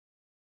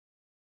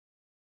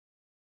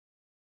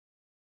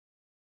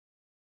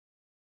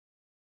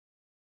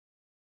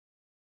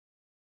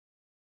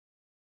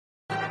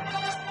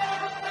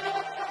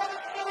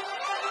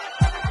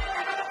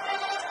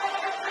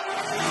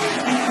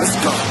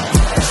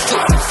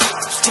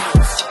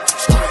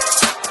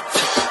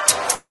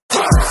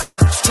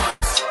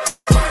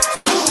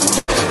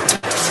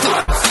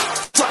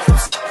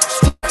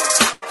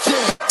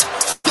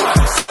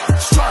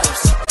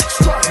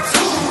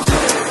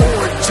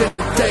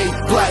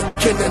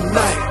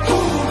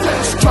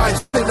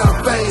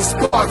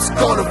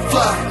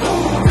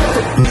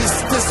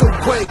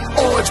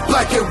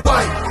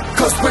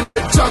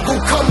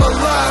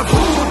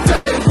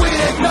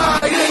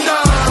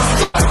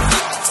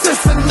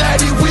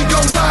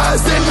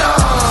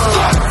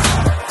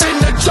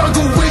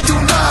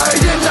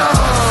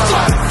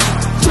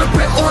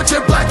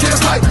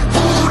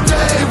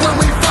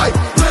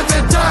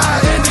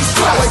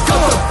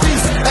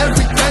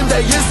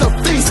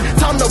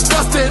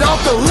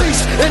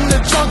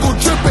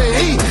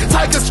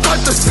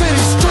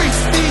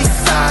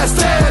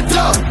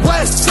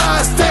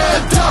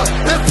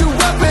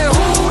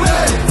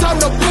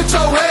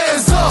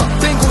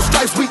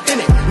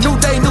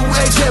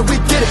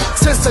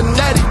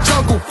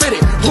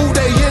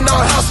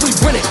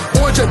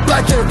orange and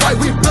black and white,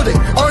 we build it.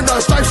 Earn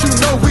our stripes, you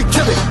know we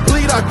kill it.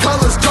 Bleed our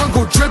colors,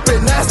 jungle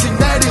dripping, nasty,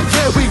 natty,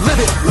 yeah, we lit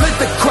it. Lit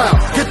the crowd,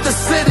 get the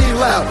city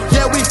loud,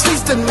 yeah, we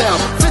feasting now.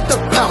 Fit the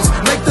pounds,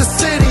 make the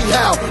city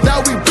howl,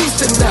 now we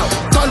beastin' now.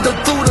 Thunder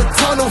through the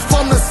tunnel,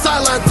 from the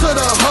sideline to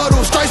the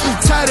huddle. Stripes we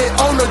tatted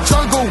on the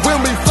jungle,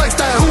 when we flex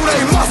that who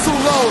they muscle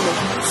on them.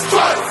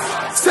 Stripes,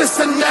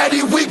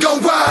 Cincinnati, we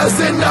gon' rise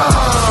in the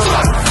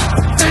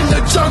in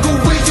the jungle,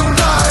 we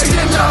unite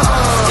in the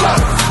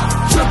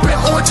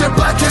dripping orange and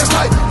black and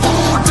white.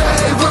 All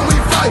day when we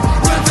fight,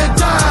 live and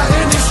die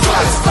in these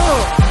stripes.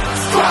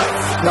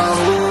 Stripes. Now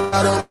who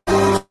gotta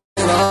move?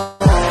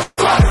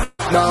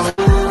 Now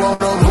who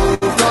wanna move?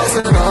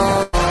 Dancing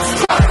on.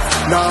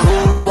 Now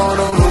who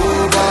wanna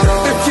move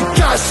on? If you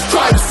got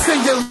stripes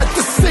and you let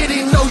the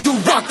city know you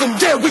rock 'em,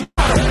 yeah we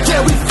got 'em.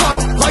 Yeah we fuck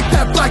 'em. Like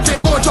that black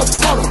and orange up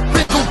on 'em.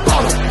 Big ol'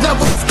 bottle,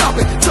 never stop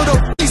it till the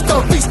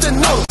beast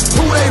and know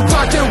who they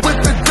rockin' with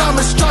the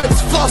diamond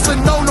stripes,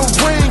 flossin' on the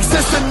ring.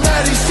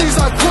 Cincinnati, she's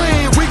our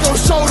queen. We gon'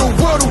 show the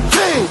world who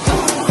king.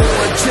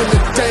 Orange in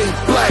the day,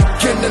 black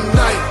in the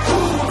night.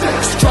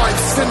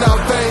 Stripes in our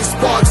veins,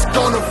 sparks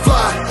gonna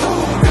fly.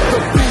 The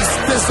beast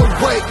is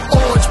awake,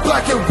 orange,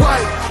 black and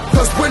white.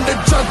 Cause when the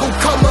jungle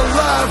come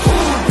alive, who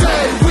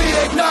day we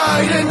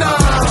ignite in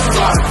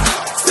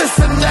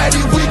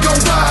Cincinnati, we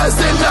gon' rise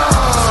in the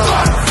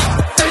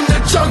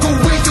jungle,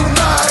 we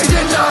unite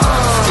in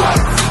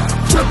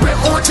dripping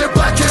orange and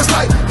black and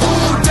white.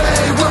 All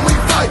day when we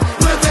fight,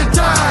 live and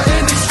die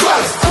in these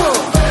stripes.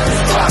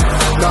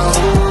 Now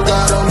who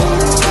gotta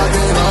move like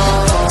it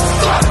on?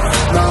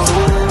 Now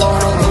who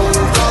wanna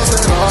move cause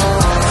it on?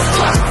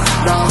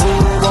 Now who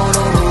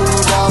wanna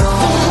move on?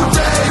 All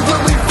day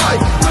when we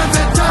fight, live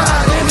and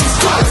die in these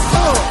stripes.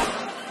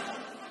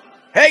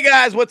 Hey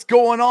guys, what's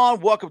going on?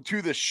 Welcome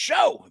to the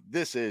show.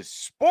 This is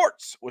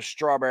Sports with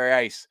Strawberry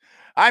Ice.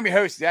 I'm your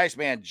host, the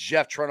Iceman,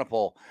 Jeff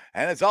Trunapole.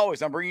 And as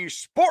always, I'm bringing you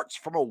sports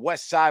from a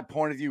West Side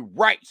point of view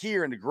right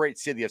here in the great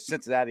city of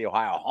Cincinnati,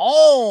 Ohio,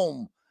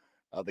 home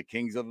of the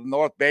Kings of the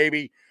North,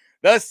 baby,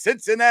 the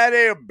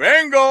Cincinnati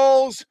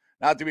Bengals.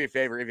 Now, do me a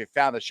favor, if you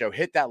found the show,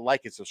 hit that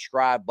like and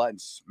subscribe button,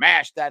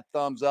 smash that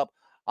thumbs up.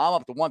 I'm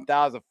up to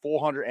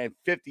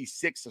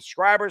 1,456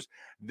 subscribers.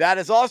 That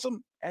is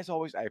awesome. As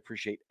always, I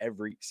appreciate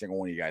every single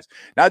one of you guys.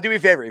 Now, do me a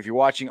favor, if you're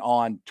watching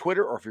on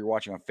Twitter or if you're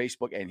watching on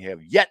Facebook and you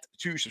have yet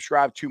to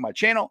subscribe to my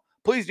channel,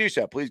 please do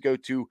so. Please go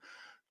to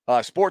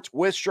Sports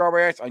with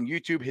Strawberry Ice on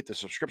YouTube. Hit the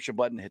subscription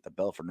button, hit the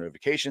bell for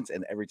notifications,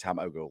 and every time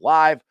I go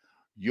live,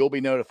 you'll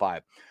be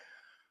notified.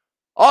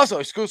 Also,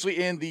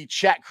 exclusively in the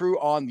chat crew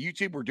on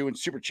YouTube, we're doing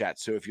super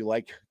chats. So if you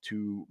like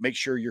to make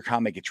sure your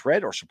comment gets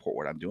read or support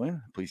what I'm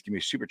doing, please give me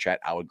a super chat.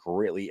 I would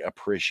greatly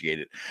appreciate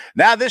it.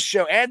 Now, this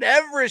show and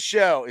every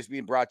show is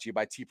being brought to you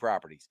by T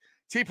Properties.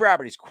 T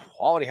Properties,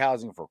 quality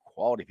housing for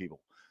quality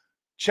people.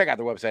 Check out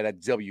their website at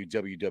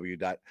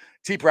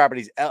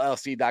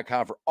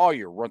www.tpropertiesllc.com for all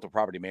your rental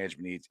property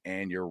management needs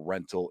and your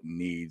rental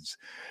needs.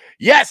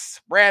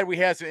 Yes, Brad, we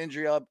have some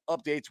injury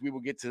updates. We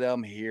will get to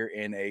them here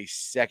in a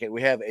second.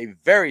 We have a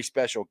very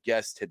special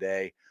guest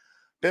today.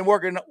 Been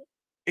working,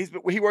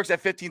 he works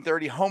at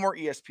 1530 Homer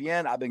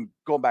ESPN. I've been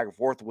going back and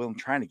forth with him,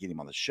 trying to get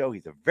him on the show.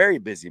 He's a very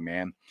busy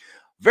man.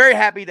 Very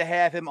happy to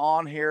have him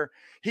on here.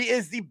 He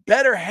is the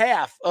better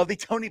half of the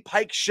Tony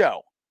Pike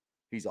Show.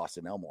 He's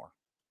Austin Elmore.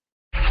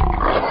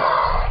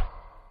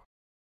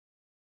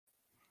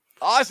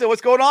 Austin,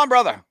 what's going on,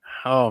 brother?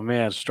 Oh,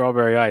 man,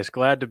 Strawberry Ice.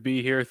 Glad to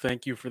be here.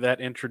 Thank you for that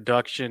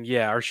introduction.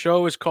 Yeah, our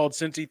show is called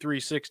Cincy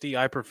 360.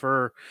 I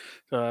prefer,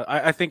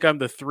 I think I'm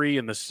the 3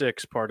 and the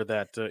 6 part of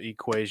that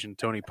equation.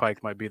 Tony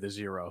Pike might be the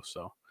 0,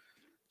 so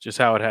just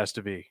how it has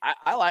to be.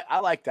 I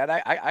like that.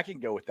 I can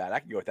go with that.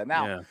 I can go with that.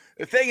 Now,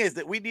 The thing is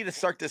that we need to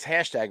start this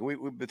hashtag.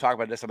 We've been talking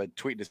about this. I've been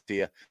tweeting this to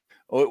you.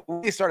 We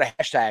need to start a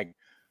hashtag.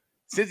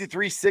 Cincy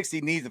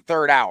 360 needs a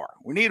third hour.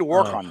 We need to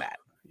work on that.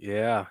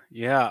 Yeah.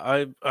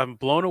 I'm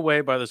blown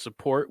away by the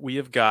support we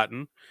have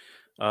gotten.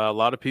 A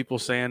lot of people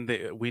saying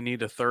that we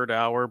need a third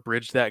hour,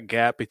 bridge that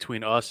gap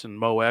between us and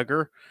Mo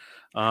Egger.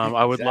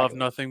 I would love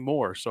nothing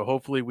more. So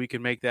hopefully we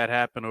can make that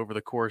happen over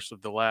the course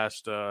of the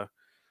last, over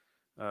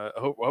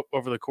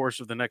the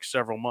course of the next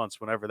several months,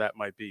 whenever that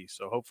might be.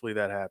 So hopefully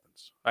that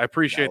happens. I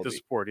appreciate the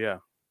support. Yeah.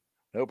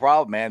 No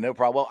problem, man. No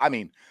problem. Well, I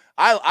mean,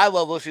 I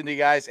love listening to you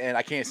guys, and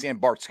I can't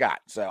stand Bart Scott.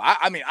 So,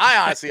 I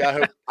honestly, I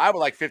hope I would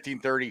like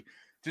 1530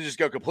 to just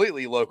go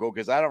completely local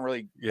because I don't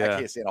really, I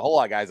can't stand a whole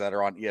lot of guys that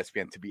are on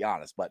ESPN, to be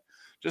honest. But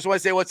just want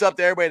to say what's up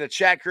to everybody in the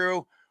chat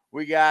crew.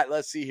 We got,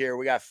 let's see here.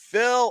 We got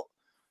Phil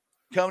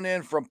coming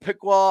in from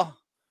Piqua.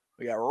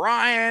 We got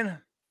Ryan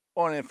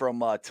going in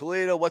from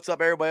Toledo. What's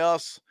up, everybody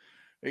else?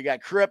 We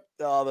got Crip,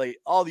 all the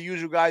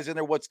usual guys in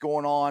there. What's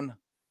going on?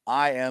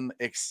 I am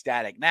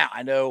ecstatic. Now,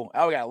 I know,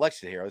 we got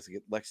Lexington here. Let's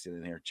get Lexington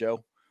in here.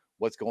 Joe,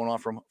 what's going on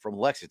from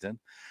Lexington?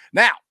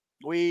 Now,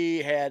 we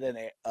had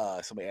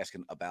somebody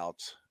asking about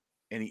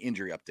any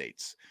injury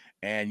updates.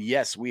 And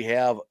yes, we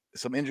have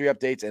some injury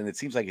updates, and it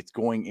seems like it's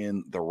going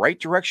in the right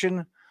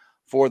direction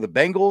for the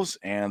Bengals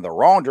and the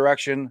wrong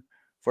direction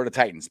for the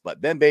Titans. But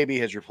Ben Baby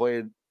has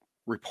reported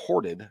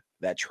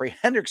that Trey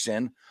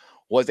Hendrickson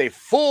was a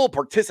full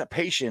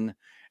participation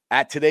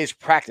at today's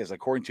practice,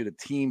 according to the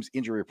team's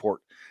injury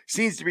report.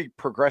 Seems to be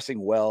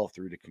progressing well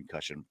through the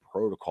concussion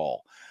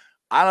protocol.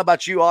 I don't know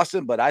about you,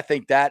 Austin, but I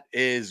think that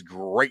is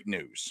great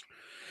news.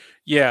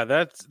 Yeah,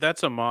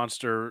 that's a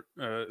monster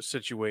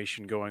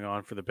situation going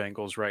on for the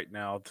Bengals right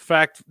now. The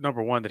fact,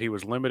 number one, that he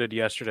was limited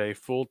yesterday,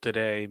 full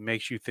today,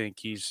 makes you think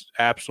he's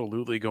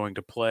absolutely going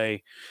to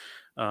play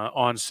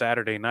on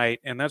Saturday night.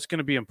 And that's going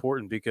to be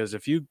important because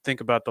if you think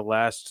about the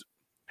last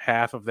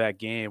half of that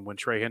game when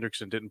Trey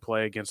Hendrickson didn't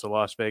play against the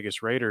Las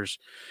Vegas Raiders,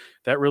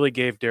 that really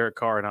gave Derek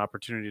Carr an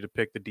opportunity to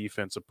pick the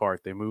defense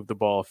apart. They moved the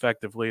ball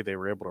effectively. They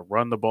were able to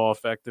run the ball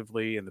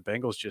effectively, and the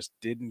Bengals just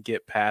didn't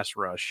get pass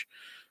rush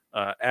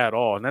at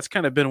all. And that's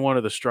kind of been one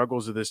of the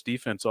struggles of this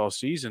defense all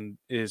season,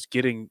 is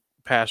getting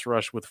pass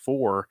rush with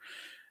 4.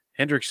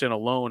 Hendrickson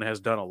alone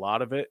has done a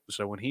lot of it.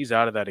 So when he's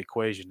out of that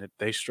equation,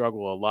 they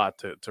struggle a lot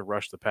to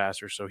rush the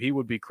passer. So he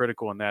would be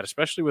critical in that,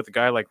 especially with a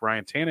guy like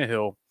Ryan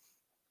Tannehill,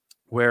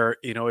 where,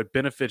 it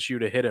benefits you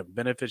to hit him,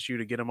 benefits you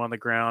to get him on the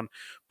ground,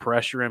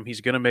 pressure him.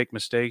 He's going to make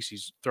mistakes.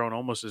 He's thrown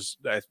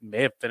I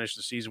may have finished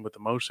the season with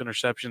the most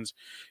interceptions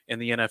in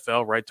the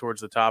NFL, right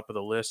towards the top of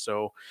the list.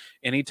 So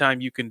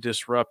anytime you can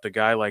disrupt a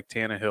guy like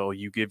Tannehill,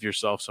 you give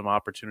yourself some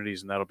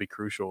opportunities, and that'll be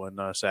crucial in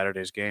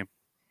Saturday's game.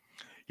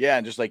 Yeah,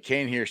 and just like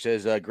Kane here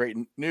says, great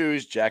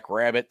news, Jack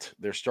Rabbit,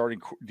 their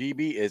starting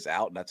DB is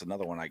out, and that's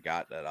another one I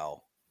got that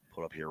I'll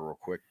put up here real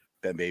quick.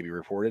 Ben Baby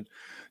reported.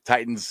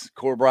 Titans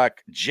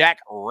quarterback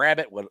Jack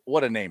Rabbit,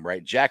 what a name,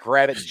 right? Jack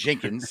Rabbit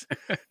Jenkins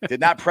did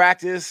not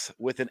practice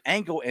with an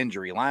ankle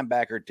injury.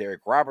 Linebacker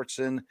Derek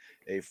Robertson,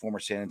 a former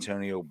San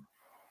Antonio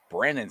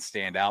Brandon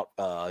standout,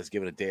 is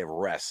given a day of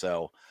rest.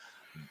 So,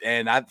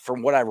 and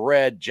from what I've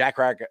read, Jack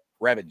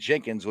Rabbit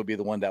Jenkins would be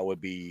the one that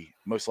would be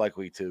most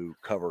likely to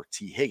cover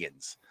T.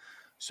 Higgins.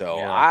 So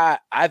yeah.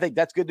 I think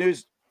that's good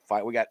news.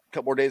 Fine, we got a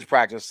couple more days of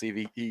practice, see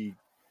if he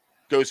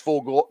goes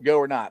full go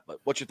or not. But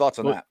what's your thoughts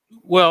on that?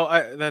 Well,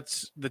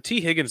 that's the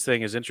T. Higgins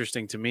thing is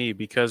interesting to me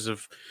because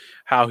of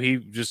how he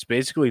just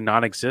basically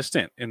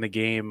non-existent in the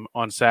game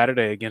on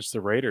Saturday against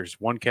the Raiders.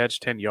 1 catch,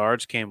 10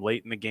 yards, came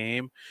late in the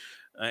game.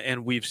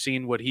 And we've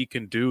seen what he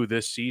can do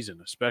this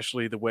season,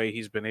 especially the way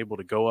he's been able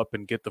to go up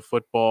and get the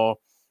football,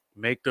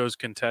 make those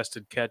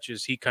contested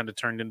catches. He kind of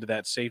turned into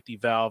that safety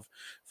valve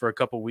for a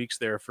couple weeks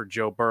there for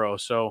Joe Burrow.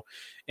 So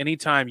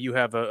anytime you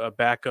have a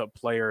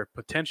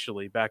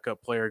potentially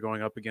backup player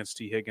going up against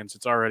T. Higgins,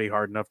 it's already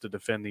hard enough to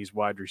defend these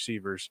wide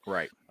receivers.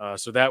 Right.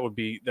 So that would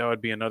be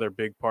another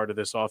big part of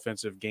this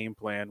offensive game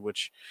plan,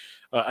 which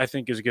I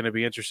think is going to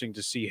be interesting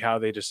to see how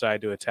they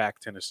decide to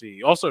attack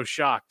Tennessee. Also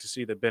shocked to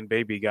see that Ben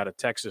Baby got a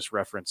Texas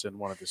reference in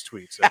one of his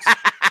tweets.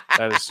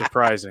 That is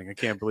surprising. I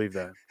can't believe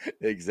that.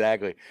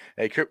 Exactly.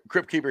 Hey,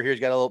 Crypt Keeper here's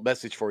got a little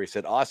message for you.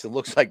 Said, Austin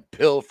looks like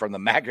Bill from the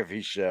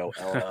McAfee show.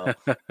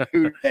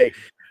 Hey.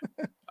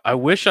 I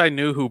wish I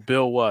knew who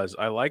Bill was.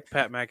 I like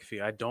Pat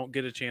McAfee. I don't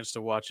get a chance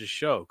to watch his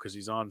show because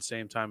he's on the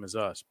same time as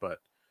us. But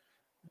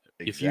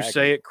if you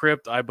say it,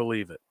 Crypt, I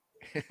believe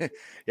it.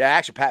 Yeah,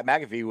 actually, Pat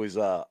McAfee was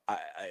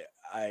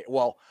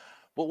well,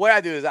 what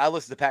I do is I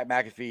listen to Pat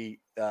McAfee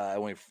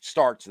when he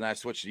starts, and I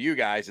switch to you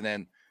guys, and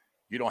then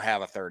you don't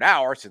have a third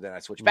hour, so then I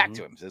switch back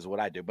to him. This is what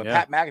I do. But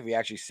Pat McAfee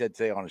actually said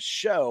today on his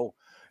show,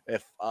 and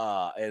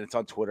it's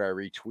on Twitter, I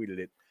retweeted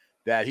it,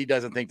 that he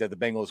doesn't think that the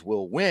Bengals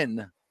will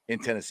win in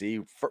Tennessee.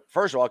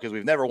 First of all, because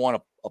we've never won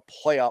a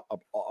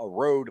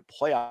road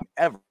playoff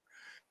ever,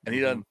 and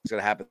he doesn't think it's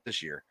going to happen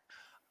this year.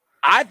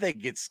 I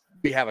think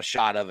we have a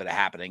shot of it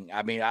happening.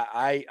 I mean,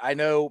 I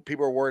know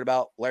people are worried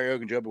about Larry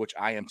Ogunjobi, which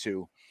I am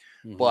too,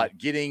 but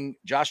getting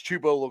Josh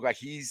Tupou look like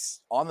he's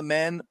on the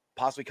mend,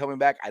 possibly coming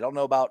back. I don't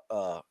know about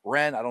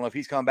Wren. I don't know if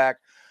he's coming back,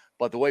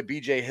 but the way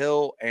BJ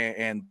Hill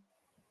and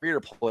Reader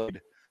played,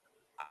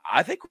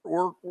 I think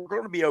we're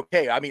going to be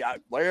okay. I mean,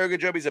 Larry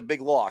Ogunjobi is a big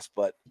loss,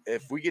 but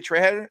if we get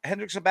Trey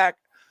Hendrickson back,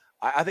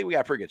 I think we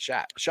got a pretty good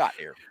shot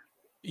here.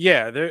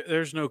 Yeah,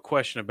 there's no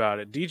question about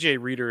it. DJ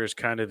Reader is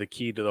kind of the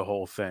key to the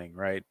whole thing,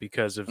 right?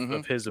 Because of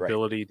his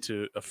ability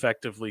to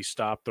effectively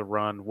stop the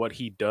run, what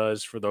he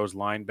does for those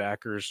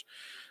linebackers.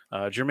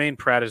 Jermaine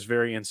Pratt is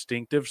very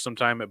instinctive.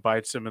 Sometimes it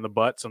bites him in the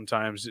butt.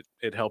 Sometimes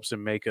it helps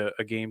him make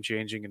a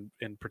game-changing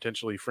and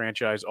potentially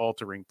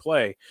franchise-altering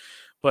play.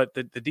 But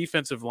the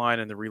defensive line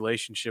and the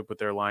relationship with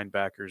their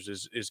linebackers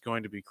is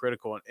going to be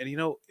critical. And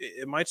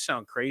it might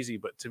sound crazy,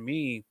 but to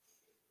me,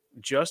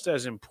 just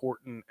as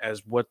important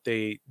as what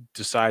they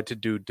decide to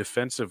do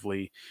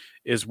defensively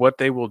is what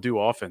they will do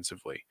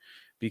offensively,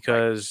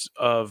 because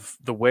of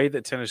the way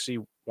that Tennessee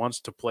wants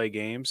to play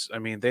games. I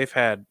mean, they've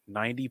had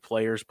 90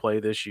 players play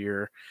this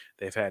year.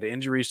 They've had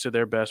injuries to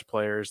their best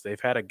players.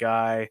 They've had a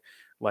guy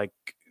like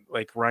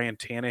Ryan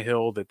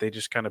Tannehill that they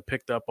just kind of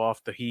picked up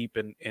off the heap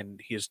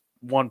and he has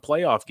won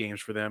playoff games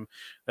for them.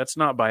 That's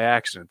not by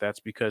accident. That's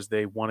because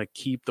they want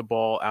to keep the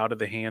ball out of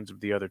the hands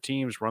of the other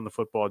teams, run the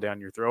football down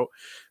your throat.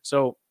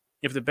 So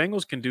if the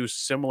Bengals can do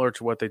similar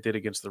to what they did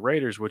against the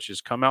Raiders, which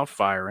is come out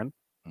firing,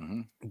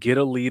 get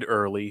a lead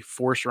early,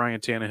 force Ryan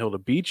Tannehill to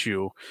beat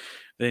you,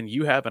 then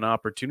you have an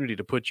opportunity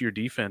to put your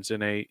defense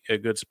in a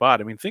good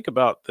spot. I mean, think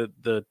about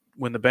the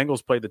when the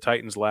Bengals played the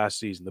Titans last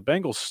season. The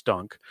Bengals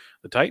stunk.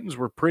 The Titans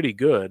were pretty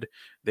good.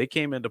 They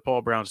came into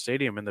Paul Brown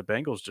Stadium and the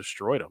Bengals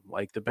destroyed them.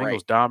 Like the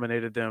Bengals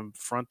dominated them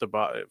front to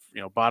bottom,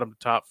 bottom to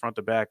top, front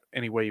to back,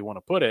 any way you want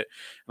to put it.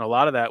 And a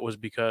lot of that was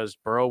because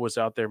Burrow was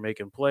out there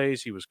making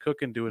plays. He was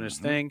cooking, doing his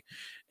thing.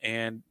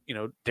 And,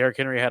 Derrick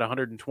Henry had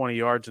 120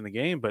 yards in the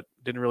game, but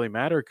didn't really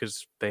matter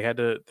because they had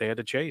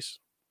to chase.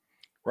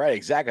 Right,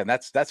 exactly. And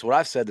that's what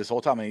I've said this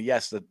whole time. I mean,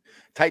 yes, the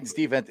Titans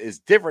defense is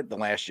different than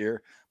last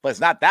year, but it's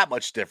not that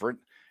much different.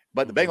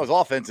 But the Bengals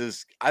offense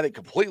is, I think,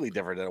 completely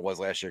different than it was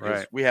last year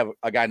because we have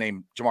a guy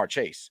named Ja'Marr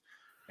Chase.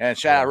 And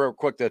shout out real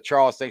quick to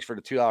Charles. Thanks for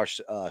the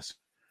 $2.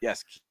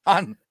 Yes,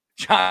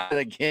 John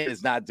again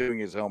is not doing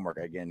his homework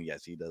again.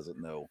 Yes, he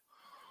doesn't know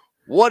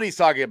what he's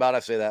talking about. I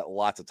say that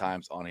lots of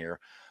times on here.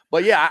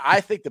 But yeah,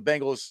 I think the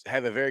Bengals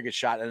have a very good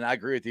shot, and I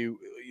agree with you.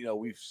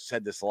 We've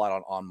said this a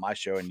lot on my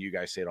show, and you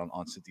guys say it on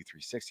Cincy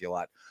 360 a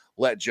lot.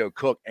 Let Joe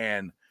cook,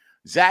 and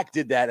Zach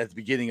did that at the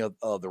beginning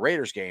of the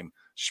Raiders game.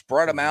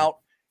 Spread them out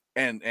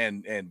and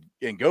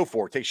go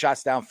for it. Take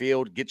shots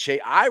downfield, get Chase.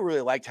 I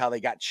really liked how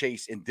they got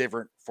Chase in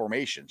different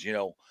formations.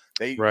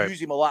 They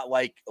use him a lot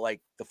like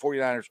the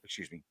 49ers.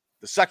 Excuse me,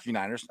 the Sucky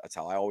Niners. That's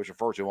how I always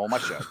refer to them on my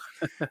show.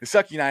 The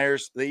Sucky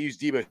Niners. They use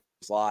Debo a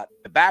lot.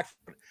 The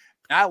backfield.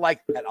 I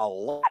like that a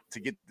lot to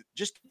get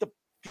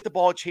the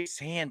ball in Chase's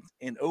hand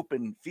in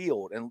open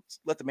field and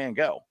let the man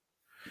go.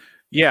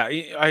 Yeah,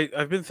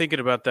 I've been thinking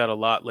about that a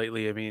lot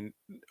lately. I mean,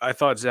 I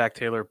thought Zach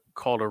Taylor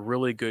called a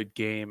really good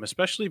game,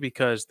 especially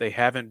because they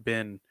haven't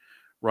been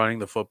running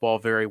the football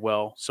very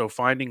well. So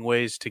finding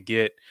ways to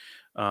get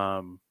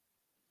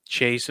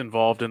Chase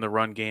involved in the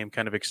run game,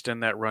 kind of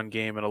extend that run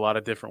game in a lot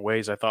of different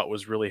ways, I thought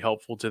was really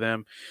helpful to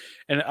them.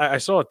 And I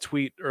saw a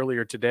tweet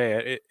earlier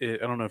today. I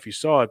don't know if you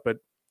saw it, but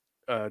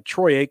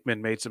Troy Aikman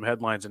made some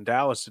headlines in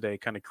Dallas today,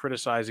 kind of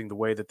criticizing the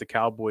way that the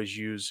Cowboys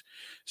use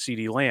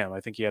CeeDee Lamb.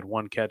 I think he had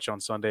one catch on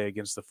Sunday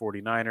against the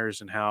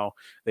 49ers and how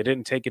they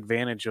didn't take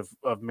advantage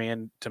of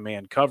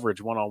man-to-man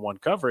coverage, one-on-one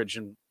coverage.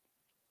 And,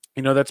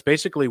 that's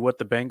basically what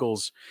the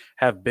Bengals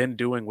have been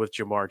doing with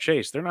Ja'Marr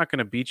Chase. They're not going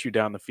to beat you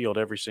down the field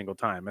every single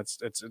time.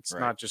 It's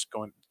not just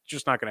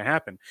not going to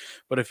happen.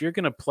 But if you're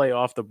going to play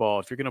off the ball,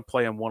 if you're going to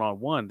play him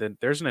one-on-one, then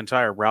there's an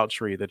entire route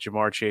tree that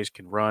Ja'Marr Chase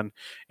can run.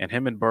 And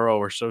him and Burrow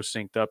are so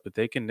synced up that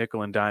they can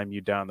nickel and dime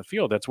you down the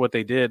field. That's what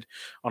they did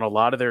on a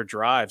lot of their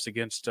drives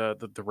against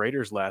the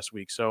Raiders last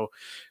week. So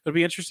it'll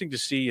be interesting to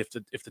see if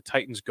the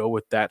Titans go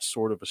with that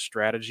sort of a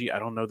strategy. I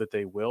don't know that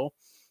they will.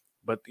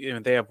 But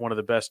they have one of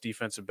the best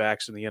defensive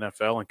backs in the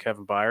NFL in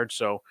Kevin Byard.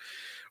 So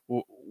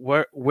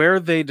where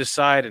they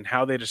decide and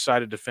how they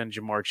decide to defend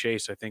Ja'Marr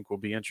Chase, I think will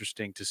be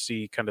interesting to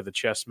see kind of the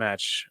chess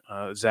match,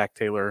 Zach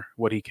Taylor,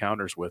 what he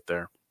counters with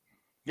there.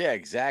 Yeah,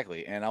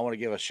 exactly. And I want to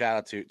give a shout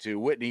out to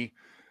Whitney,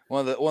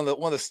 one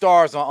of the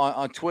stars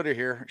on Twitter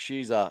here.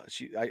 She's I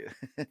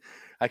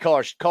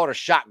called her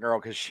Shot Girl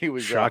because she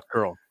was Shot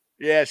Girl.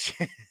 Yeah,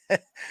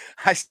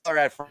 I saw her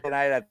at Friday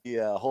night at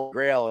the Holy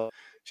Grail.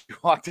 She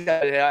walked in,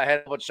 I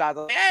had a bunch of shots.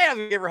 I'm like, hey, I'm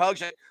gonna give her a hug.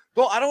 She's like,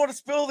 well, I don't want to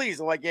spill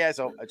these. I'm like, yeah.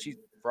 So she's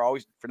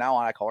for now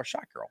on, I call her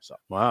Shot Girl. So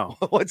wow,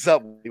 what's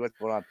up? What's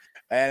going on?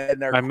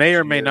 And I may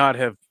or may not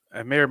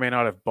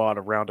have bought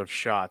a round of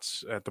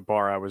shots at the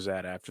bar I was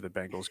at after the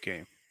Bengals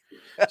game.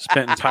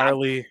 Spent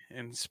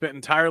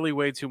entirely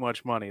way too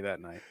much money that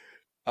night.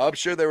 I'm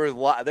sure there was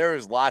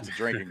lots of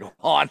drinking going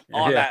on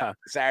that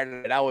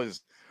Saturday. That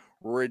was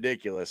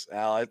ridiculous.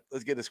 Now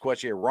let's get this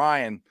question here.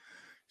 Ryan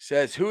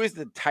says, who is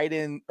the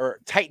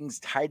Titans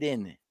tight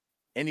end?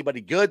 Anybody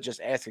good? Just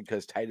asking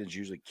because Titans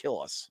usually kill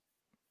us.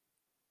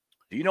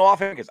 Do you know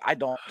offhand? Because I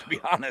don't, to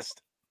be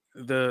honest.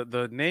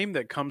 The name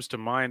that comes to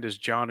mind is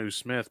Jonnu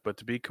Smith, but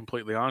to be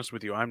completely honest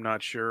with you, I'm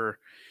not sure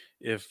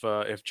if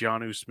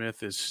Jonnu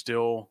Smith is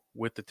still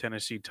with the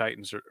Tennessee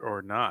Titans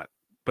or not.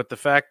 But the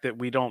fact that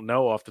we don't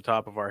know off the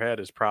top of our head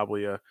is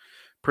probably a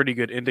pretty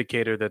good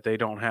indicator that they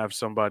don't have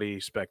somebody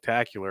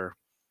spectacular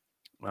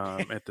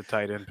at the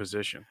tight end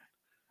position.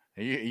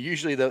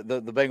 Usually the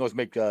Bengals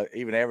make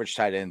even average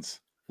tight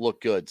ends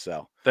look good.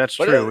 So that's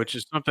true, which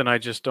is something I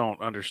just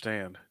don't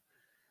understand.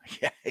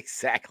 Yeah,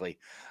 exactly.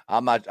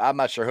 I'm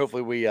not sure.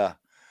 Hopefully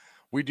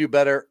we do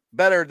better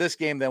this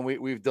game than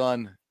we've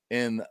done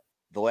in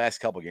the last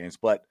couple games.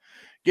 But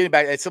getting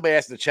back, somebody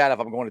asked in the chat if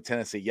I'm going to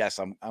Tennessee. Yes,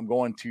 I'm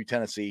going to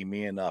Tennessee.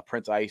 Me and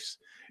Prince Ice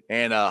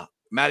and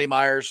Matty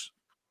Myers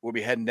will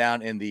be heading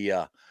down in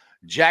the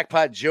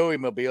Jackpot Joey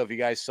mobile. If you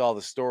guys saw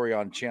the story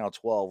on Channel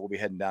 12, we'll be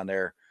heading down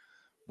there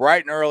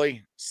bright and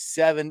early,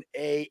 7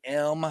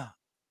 a.m.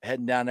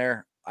 heading down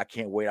there. I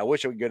can't wait. I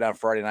wish I would go down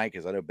Friday night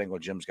because I know Bengal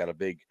Jim's got a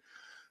big,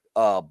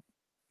 not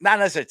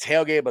necessarily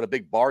tailgate, but a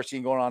big bar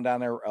scene going on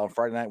down there on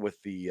Friday night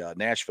with the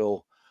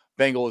Nashville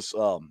Bengals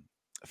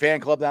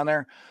fan club down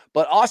there.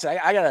 But also,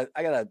 I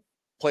gotta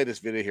play this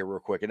video here real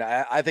quick, and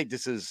I think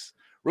this is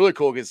really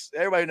cool because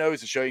everybody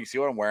knows the show. You can see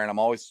what I'm wearing. I'm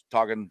always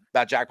talking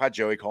about Jackpot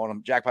Joey, calling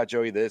him Jackpot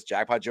Joey this,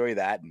 Jackpot Joey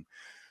that, and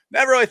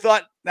never really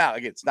thought. Now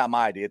again, it's not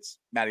my idea. It's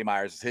Matty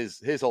Myers. It's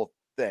his whole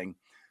thing.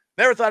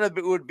 Never thought it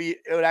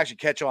would actually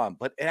catch on,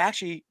 but it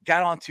actually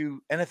got onto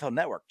NFL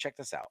Network. Check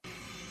this out.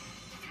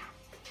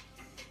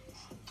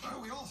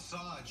 Well, we all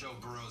saw Joe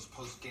Burrow's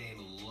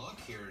post-game look.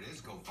 Here it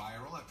is, go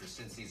viral after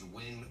Cincy's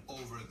win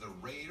over the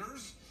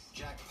Raiders.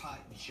 Jackpot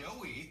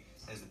Joey,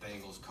 as the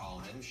Bengals call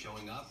him,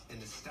 showing up in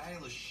the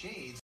stylish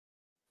shades.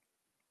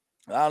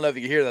 I don't know if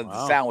you can hear that.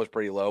 The sound was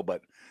pretty low,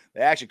 but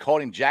they actually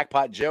called him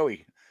Jackpot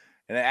Joey,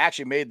 and it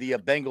actually made the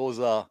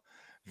Bengals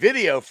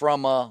video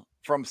from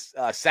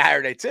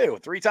Saturday too,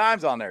 3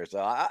 times on there. So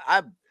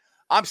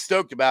I'm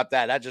stoked about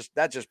that.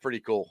 That's just pretty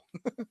cool.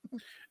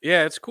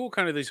 Yeah, it's cool,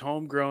 kind of these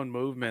homegrown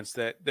movements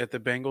that the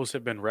Bengals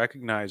have been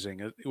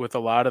recognizing with a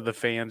lot of the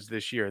fans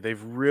this year.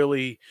 They've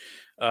really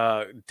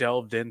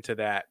delved into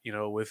that,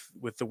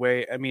 with the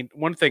way. I mean,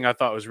 one thing I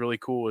thought was really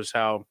cool is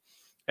how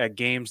at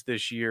games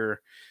this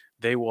year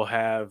they will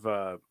have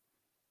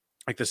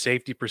like the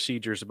safety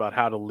procedures about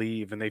how to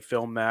leave, and they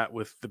film that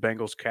with the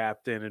Bengals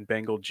captain and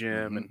Bengal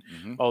Jim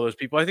and all those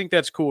people. I think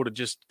that's cool to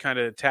just kind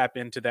of tap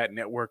into that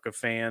network of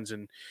fans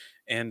and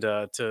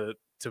to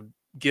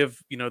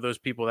give those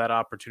people that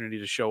opportunity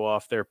to show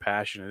off their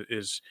passion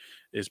is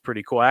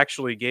pretty cool. I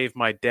actually gave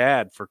my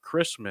dad for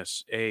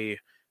Christmas a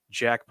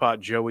Jackpot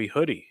Joey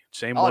hoodie,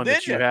 same one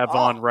that you have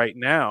on right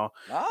now.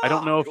 I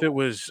don't know if it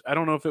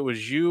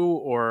was you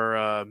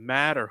or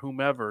Matt or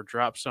whomever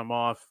dropped some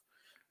off.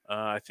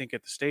 I think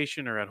at the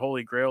station or at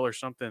Holy Grail or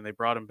something. They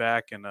brought him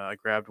back, and I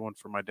grabbed one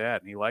for my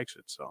dad, and he likes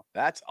it. So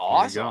that's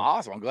awesome.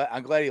 Awesome.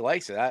 I'm glad he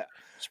likes it.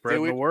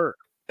 Spreading the word.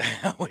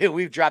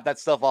 We've dropped that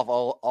stuff off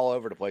all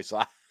over the place.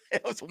 So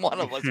it was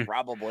one of us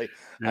probably.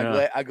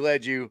 Yeah. I'm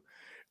glad you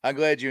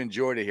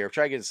enjoyed it here. I'm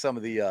trying to get some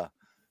of the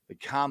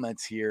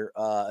comments here.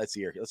 Let's see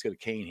here. Let's go to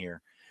Kane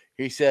here.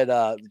 He said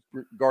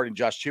regarding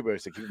Josh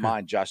Tebow, so keep in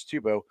mind Josh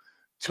Tebow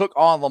took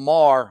on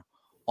Lamar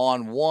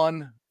on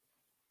one-on-one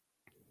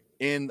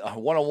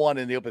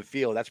in the open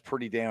field. That's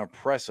pretty damn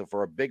impressive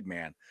for a big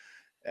man.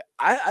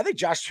 I think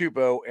Josh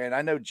Tebow, and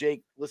I know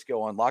Jake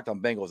Lisco on Locked on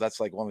Bengals, that's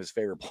like one of his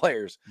favorite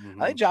players.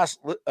 I think Josh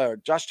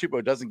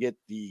Tebow doesn't get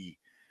the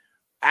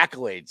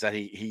accolades that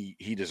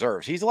he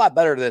deserves. He's a lot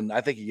better than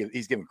I think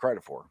he's given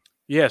credit for.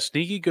 Yeah,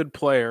 sneaky good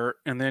player,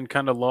 and then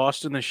kind of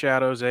lost in the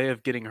shadows, A,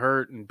 of getting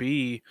hurt, and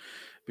B,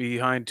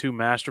 behind 2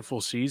 masterful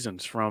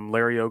seasons from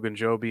Larry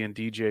Ogunjobi and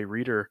DJ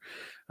Reader.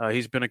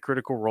 He's been a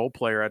critical role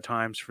player at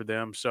times for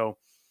them. So,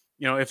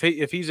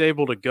 if he's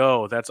able to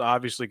go, that's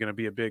obviously going to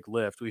be a big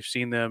lift. We've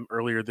seen them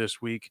earlier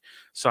this week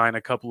sign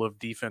a couple of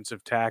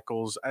defensive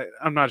tackles.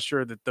 I'm not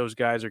sure that those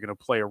guys are going to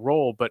play a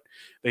role, but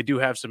they do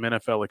have some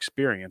NFL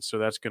experience, so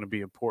that's going to be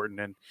important.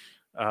 And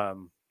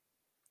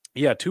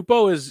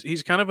Tupou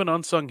he's kind of an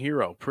unsung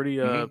hero, pretty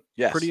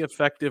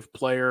effective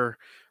player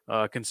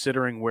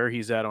considering where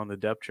he's at on the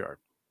depth chart.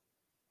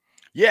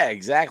 Yeah,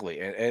 exactly,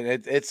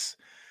 and it's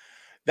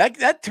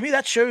that to me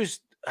that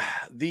shows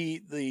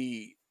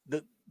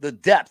the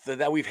depth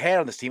that we've had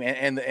on this team,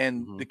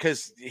 and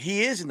because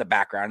he is in the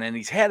background and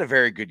he's had a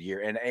very good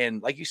year,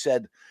 and like you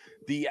said,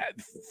 the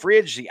free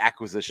agency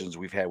acquisitions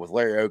we've had with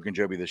Larry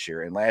Ogunjobi this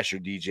year and last year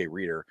DJ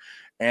Reader,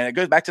 and it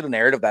goes back to the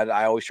narrative that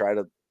I always try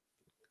to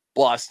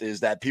bust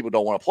is that people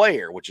don't want to play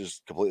here, which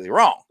is completely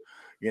wrong.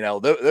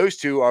 Those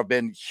two have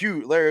been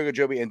huge. Larry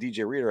Ogunjobi and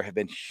DJ Reader have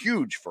been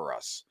huge for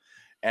us,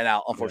 and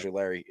now unfortunately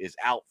Larry is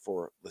out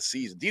for the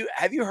season.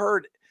 Have you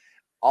heard?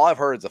 All I've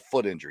heard is a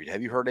foot injury.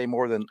 Have you heard any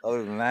more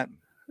other than that?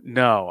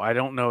 No, I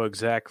don't know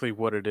exactly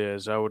what it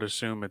is. I would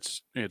assume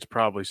it's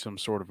probably some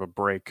sort of a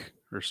break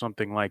or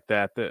something like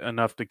that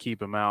enough to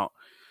keep him out.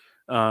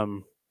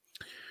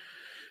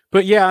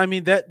 But yeah, I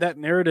mean that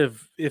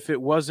narrative, if it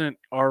wasn't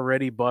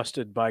already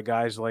busted by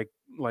guys like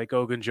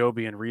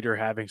Ogunjobi and Reader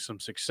having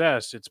some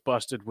success, it's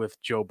busted with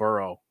Joe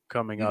Burrow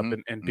coming up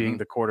and being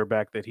the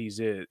quarterback that he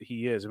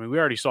is. I mean, we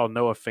already saw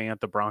Noah Fant,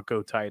 the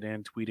Bronco tight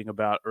end, tweeting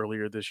about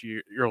earlier this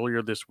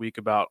week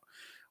about,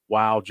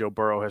 wow, Joe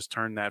Burrow has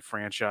turned that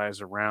franchise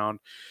around.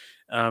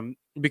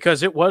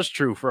 Because it was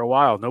true for a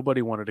while.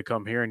 Nobody wanted to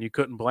come here, and you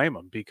couldn't blame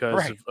them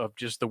because of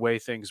just the way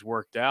things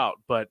worked out.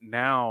 But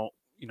now,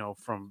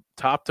 from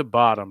top to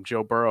bottom,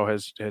 Joe Burrow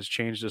has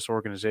changed this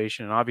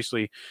organization. And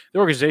obviously the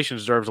organization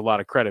deserves a lot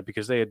of credit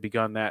because they had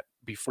begun that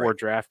before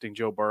drafting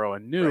Joe Burrow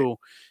and knew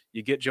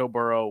you get Joe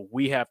Burrow,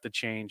 we have to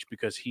change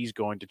because he's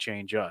going to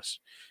change us.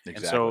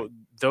 Exactly. And so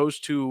those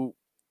two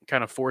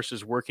kind of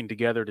forces working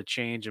together to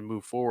change and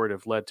move forward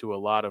have led to a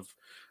lot of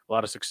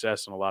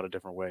success in a lot of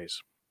different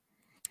ways.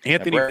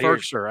 Anthony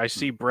Ferkser, I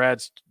see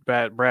Brad's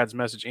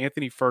message.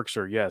 Anthony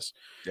Ferkser, yes.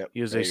 Yep,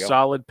 he is a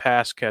solid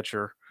pass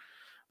catcher.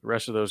 The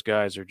rest of those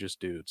guys are just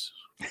dudes.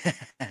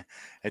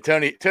 And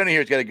Tony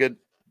here's got a good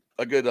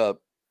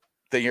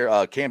thing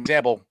here. Cam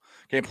Sample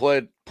can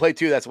play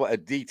too. That's why a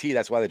DT.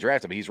 That's why they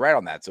drafted him. He's right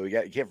on that. So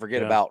you can't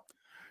forget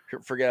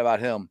about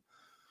him.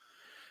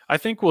 I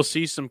think we'll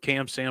see some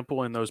Cam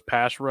Sample in those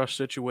pass rush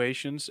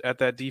situations at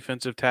that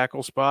defensive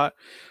tackle spot.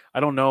 I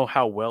don't know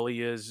how well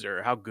he is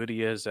or how good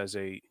he is as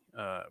a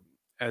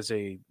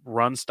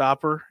run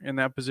stopper in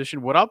that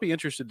position. What I'll be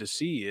interested to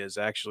see is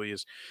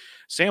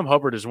Sam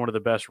Hubbard is one of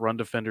the best run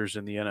defenders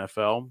in the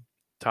NFL.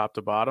 top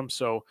to bottom.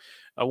 So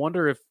I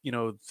wonder if,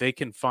 they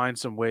can find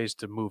some ways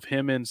to move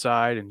him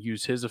inside and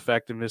use his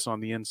effectiveness on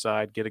the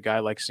inside, get a guy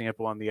like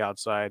Sample on the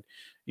outside.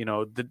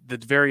 The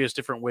various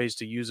different ways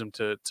to use him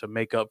to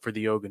make up for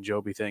the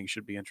Ogunjobi thing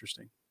should be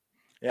interesting.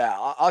 Yeah,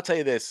 I'll tell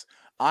you this.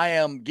 I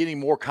am getting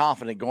more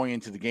confident going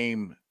into the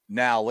game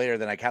now later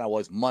than I kind of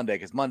was Monday,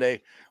 because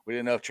Monday we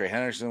didn't know if Trey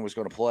Henderson was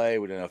going to play.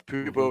 We didn't know if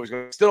Pupo was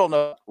going to. Still don't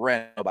know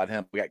about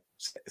him. We got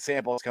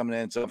Samples coming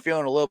in. So I'm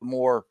feeling a little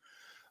more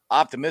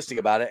optimistic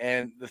about it.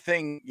 And the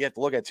thing you have to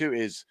look at too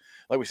is,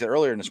 like we said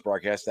earlier in this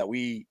broadcast, that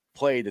we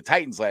played the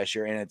Titans last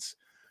year, and it's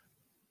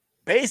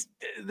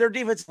their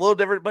defense is a little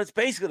different, but it's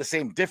basically the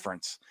same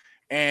difference.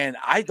 And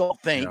I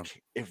don't think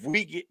if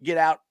we get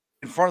out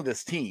in front of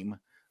this team,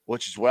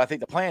 which is what I think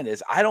the plan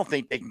is, I don't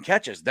think they can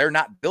catch us. They're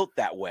not built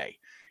that way,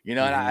 And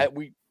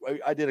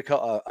I did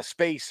a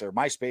space, or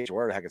MySpace, or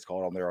whatever the heck it's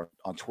called, on there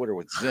on Twitter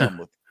with Zim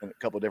with a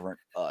couple of different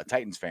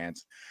Titans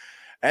fans,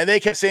 and they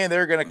kept saying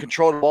they're going to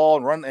control the ball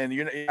and run, and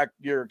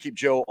you're keep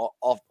Joe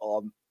off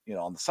on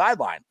the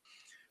sideline.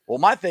 Well,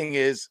 my thing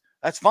is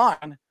that's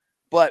fine,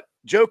 but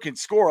Joe can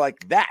score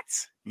like that,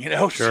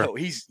 Sure. So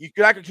you're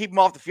not going to keep him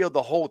off the field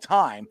the whole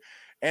time,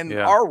 and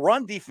our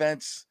run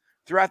defense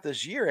throughout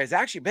this year has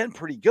actually been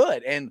pretty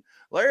good, and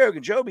Larry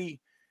Ogunjobi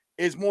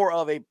is more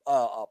of a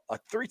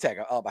three-tech,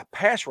 a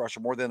pass rusher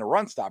more than a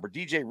run stopper.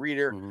 DJ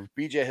Reader,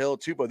 BJ Hill,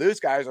 Tupou, those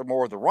guys are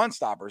more of the run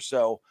stoppers.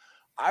 So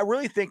I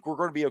really think we're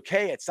going to be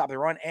okay at stopping the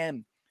run.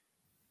 And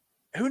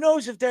who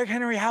knows if Derrick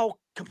Henry, how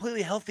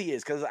completely healthy he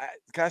is, because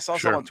I saw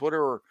someone on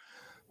Twitter, or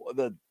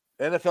the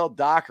NFL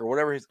doc or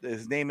whatever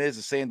his name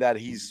is saying that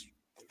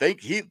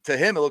to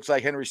him, it looks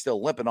like Henry's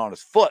still limping on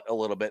his foot a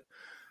little bit.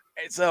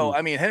 And so,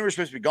 I mean, Henry's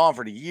supposed to be gone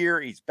for the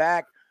year. He's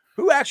back.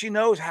 Who actually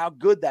knows how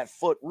good that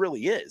foot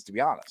really is, to be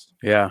honest?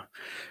 Yeah.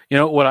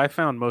 What I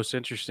found most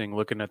interesting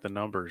looking at the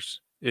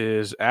numbers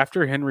is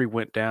after Henry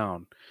went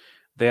down,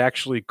 they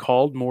actually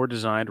called more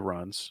designed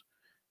runs.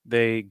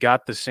 They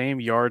got the same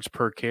yards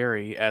per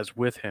carry as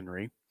with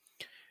Henry.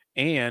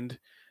 And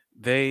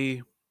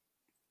they,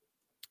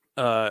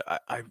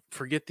 I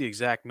forget the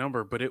exact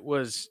number, but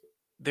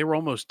they were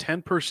almost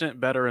 10%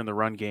 better in the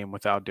run game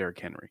without Derrick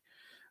Henry,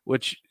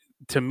 which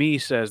to me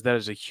says that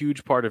is a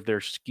huge part of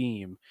their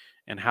scheme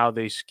and how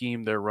they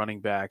scheme their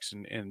running backs,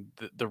 and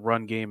the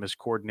run game is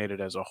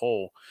coordinated as a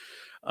whole.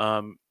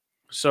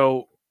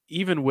 So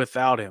even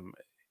without him,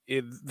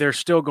 there's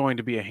still going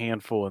to be a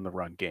handful in the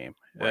run game.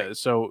 Right.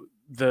 So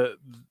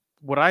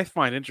what I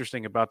find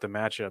interesting about the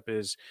matchup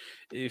is,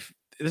 if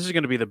this is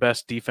going to be the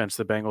best defense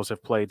the Bengals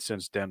have played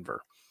since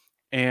Denver.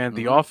 And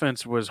the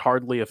offense was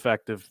hardly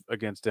effective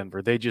against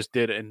Denver. They just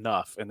did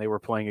enough, and they were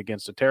playing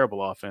against a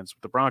terrible offense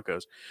with the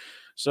Broncos.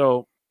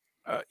 So,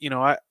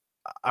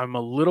 I'm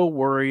a little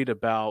worried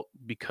about,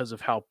 because of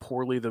how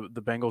poorly the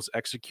Bengals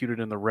executed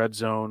in the red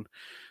zone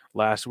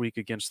last week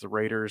against the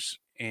Raiders.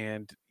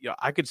 And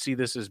I could see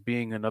this as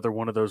being another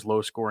one of those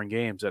low-scoring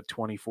games, that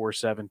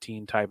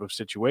 24-17 type of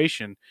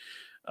situation.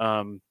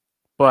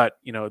 But,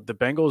 the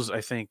Bengals,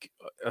 I think,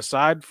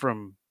 aside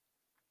from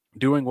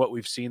doing what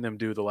we've seen them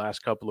do the last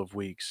couple of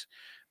weeks,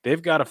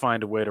 they've got to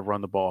find a way to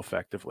run the ball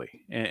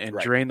effectively and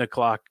drain the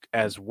clock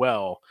as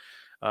well.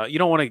 You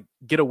don't want to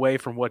get away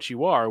from what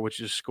you are, which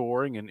is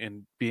scoring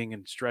and being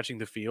and stretching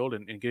the field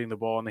and getting the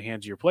ball in the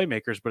hands of your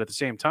playmakers. But at the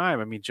same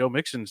time, I mean, Joe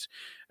Mixon's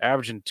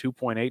averaging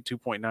 2.8,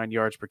 2.9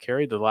 yards per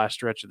carry the last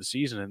stretch of the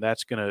season, and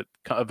that's going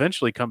to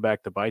eventually come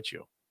back to bite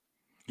you.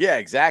 Yeah,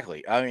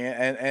 exactly. I mean,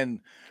 and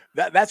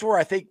that's where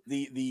I think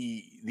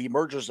the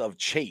emergence of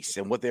Chase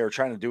and what they were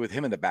trying to do with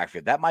him in the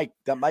backfield, that might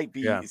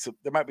be there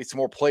might be some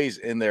more plays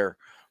in there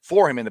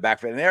for him in the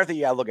backfield. And the other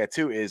thing I look at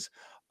too is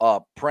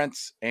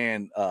Prince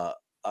and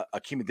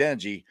Akeem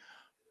Adeniji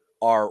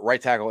are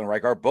right tackle and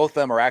right guard. Both of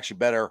them are actually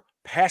better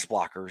pass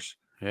blockers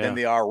than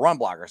they are run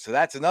blockers. So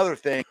that's another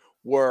thing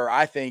where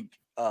I think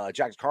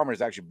Jackson Carman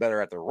is actually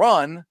better at the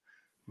run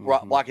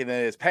blocking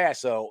than his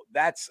pass. So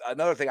that's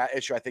another thing I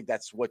think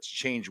that's what's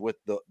changed with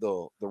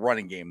the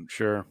running game.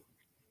 Sure.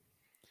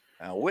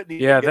 Whitney.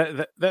 Yeah,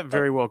 that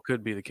very well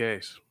could be the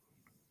case.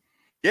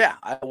 Yeah,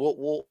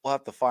 we'll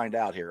have to find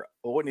out here.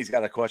 Well, Whitney's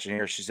got a question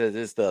here. She says,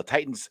 "Is the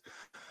Titans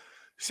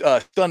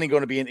stunning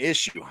going to be an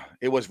issue?"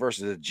 It was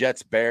versus the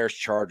Jets, Bears,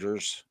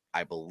 Chargers,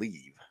 I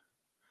believe.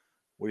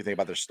 What do you think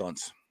about their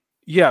stunts?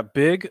 Yeah,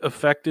 big,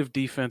 effective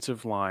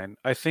defensive line.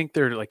 I think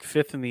they're like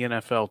 5th in the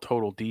NFL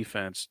total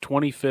defense,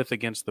 25th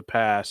against the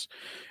pass,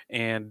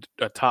 and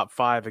a top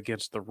 5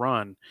 against the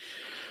run.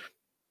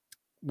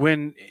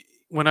 When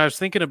I was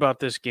thinking about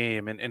this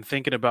game and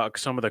thinking about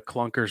some of the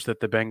clunkers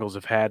that the Bengals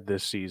have had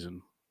this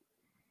season,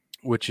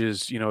 which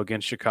is,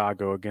 against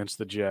Chicago, against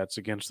the Jets,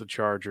 against the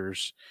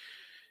Chargers,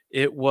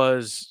 it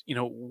was,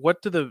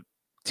 what do the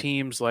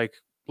teams like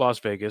Las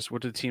Vegas,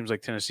 what do the teams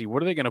like Tennessee,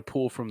 what are they going to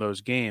pull from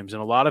those games?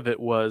 And a lot of it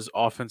was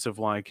offensive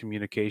line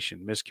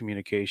communication,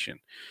 miscommunication.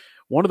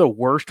 One of the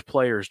worst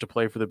players to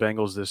play for the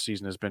Bengals this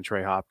season has been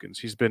Trey Hopkins.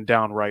 He's been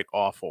downright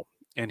awful.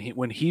 and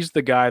when he's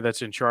the guy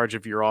that's in charge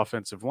of your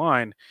offensive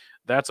line,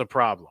 that's a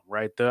problem,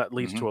 right? That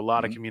leads to a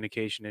lot of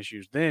communication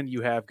issues. Then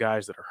you have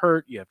guys that are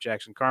hurt. You have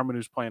Jackson Carman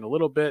who's playing a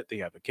little bit. They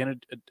have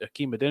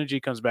Hakeem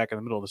Adeniji comes back in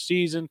the middle of the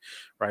season.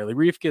 Riley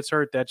Reef gets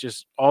hurt. That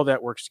just all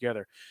that works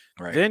together.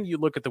 Right. Then you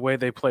look at the way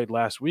they played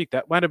last week.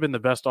 That might have been the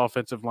best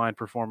offensive line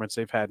performance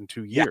they've had in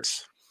 2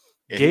 years.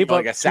 Yes. Gave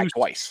up sacked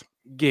twice.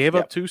 Gave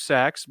up 2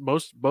 sacks.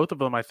 Both of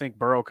them, I think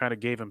Burrow kind of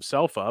gave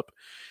himself up,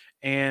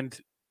 and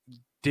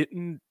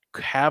didn't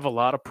have a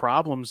lot of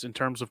problems in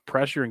terms of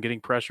pressure and getting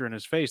pressure in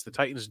his face. The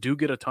Titans do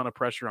get a ton of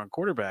pressure on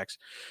quarterbacks.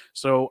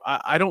 So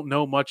I don't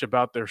know much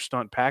about their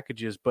stunt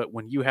packages, but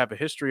when you have a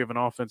history of an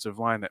offensive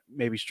line that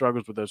maybe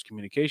struggles with those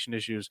communication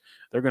issues,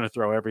 they're going to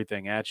throw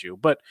everything at you.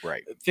 But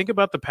think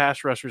about the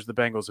pass rushers the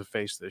Bengals have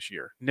faced this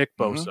year. Nick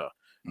Bosa,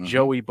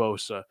 Joey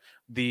Bosa,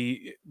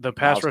 the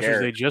pass Myles rushers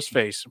Garrett. they just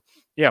faced.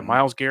 Yeah,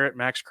 Myles Garrett,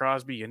 Max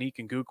Crosby, Yannick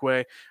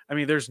Ngakoue. I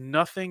mean, there's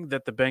nothing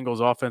that the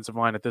Bengals offensive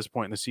line at this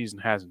point in the season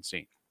hasn't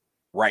seen.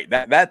 Right.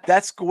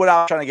 That's what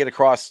I was trying to get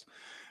across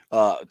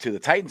to the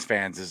Titans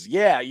fans is,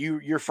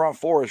 your front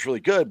four is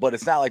really good, but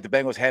it's not like the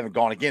Bengals haven't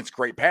gone against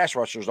great pass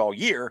rushers all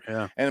year.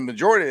 Yeah. And the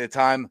majority of the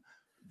time,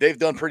 they've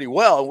done pretty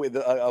well with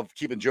of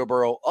keeping Joe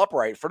Burrow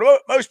upright for the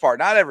most part.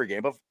 Not every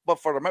game, but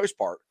for the most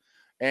part.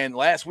 And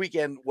last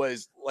weekend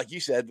was, like you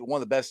said, one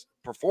of the best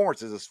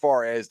performances as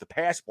far as the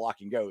pass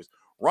blocking goes.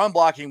 Run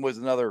blocking was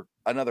another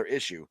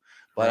issue,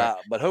 but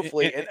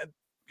hopefully,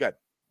 good.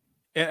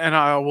 And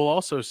I will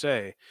also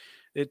say,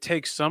 it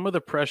takes some of the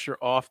pressure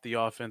off the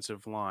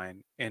offensive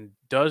line and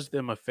does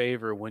them a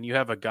favor when you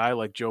have a guy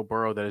like Joe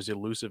Burrow that is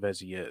elusive as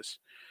he is,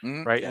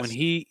 right?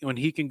 Yes. When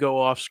he can go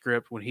off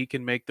script, when he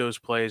can make those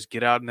plays,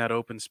 get out in that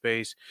open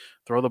space,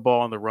 throw the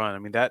ball on the run. I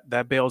mean,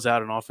 that bails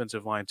out an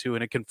offensive line too.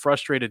 And it can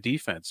frustrate a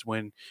defense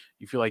when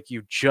you feel like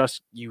you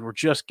were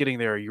just getting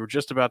there. You were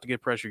just about to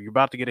get pressure. You're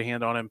about to get a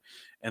hand on him.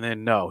 And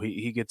then no,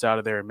 he gets out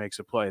of there and makes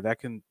a play. That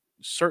can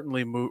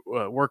certainly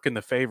work in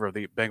the favor of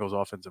the Bengals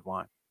offensive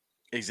line.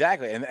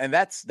 Exactly. And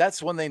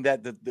that's one thing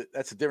that's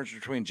the difference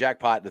between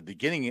Jackpot at the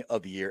beginning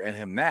of the year and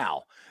him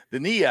now.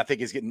 The knee, I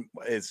think,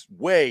 is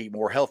way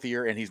more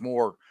healthier, and he's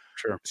more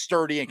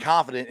sturdy and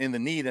confident in the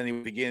knee than he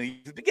was beginning.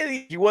 At the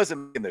beginning, he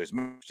wasn't making those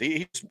moves.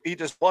 He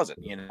just wasn't,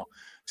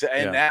 So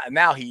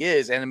now he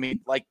is. And I mean,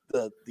 like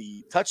the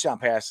touchdown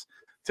pass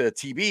to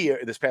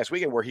TB this past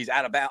weekend where he's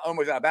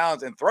almost out of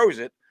bounds and throws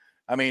it.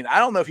 I mean, I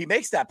don't know if he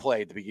makes that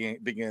play at the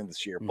beginning of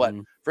this year, but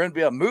for him to be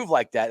able to move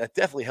like that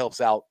definitely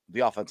helps out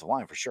the offensive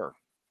line for sure.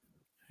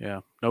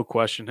 Yeah, no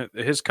question.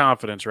 His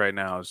confidence right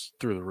now is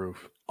through the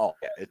roof. Oh,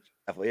 yeah,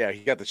 definitely.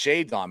 He got the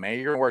shades on, man.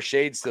 You're gonna wear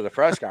shades to the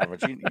press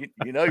conference.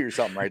 you know you're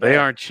something right there. They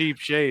aren't cheap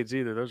shades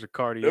either. Those are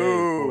Cartier.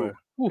 Ooh,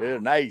 they're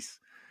nice.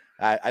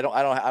 I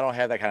don't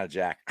have that kind of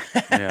jack.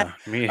 Yeah,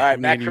 me. All right,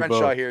 Matt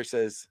Crenshaw here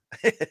says.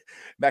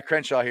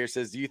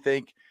 Do you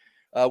think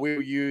we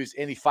will use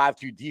any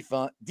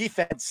 5-2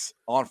 defense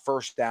on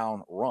first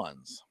down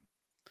runs?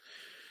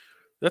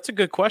 That's a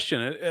good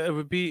question. It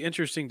would be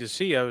interesting to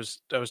see. I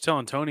was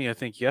telling Tony, I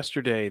think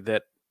yesterday,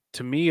 that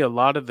to me, a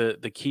lot of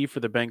the key for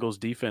the Bengals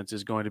defense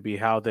is going to be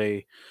how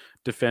they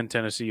defend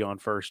Tennessee on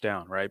first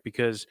down, right?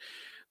 Because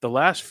the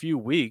last few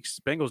weeks,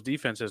 Bengals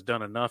defense has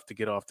done enough to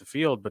get off the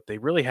field, but they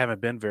really haven't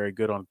been very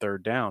good on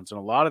third downs. And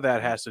a lot of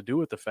that has to do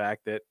with the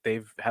fact that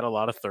they've had a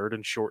lot of third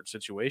and short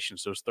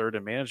situations, so it's third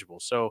and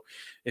manageable. So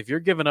if you're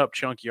giving up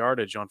chunk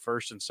yardage on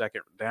first and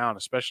second down,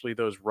 especially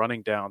those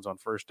running downs on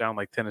first down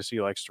like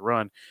Tennessee likes to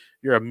run,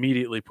 you're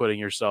immediately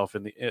putting yourself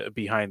in the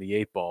behind the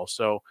 8 ball.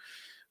 So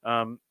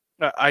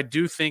I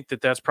do think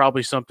that that's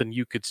probably something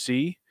you could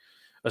see,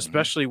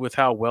 especially with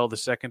how well the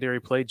secondary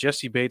played.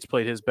 Jesse Bates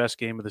played his best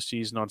game of the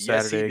season on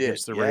Saturday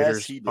against the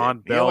Raiders.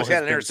 Von Bell has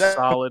been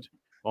solid.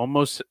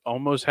 Almost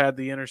had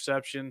the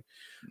interception.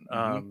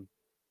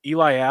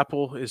 Eli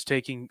Apple is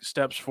taking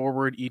steps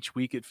forward each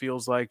week, it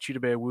feels like.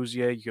 Chidobe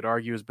Awuzie, you could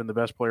argue, has been the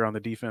best player on the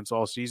defense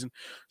all season.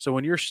 So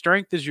when your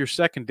strength is your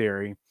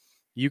secondary,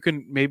 you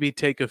can maybe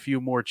take a few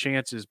more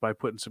chances by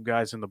putting some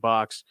guys in the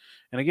box.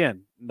 And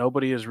again,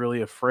 nobody is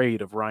really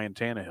afraid of Ryan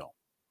Tannehill.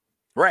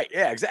 Right.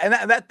 Yeah. Exactly.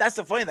 And that's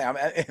the funny thing. I'm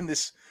in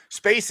this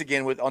space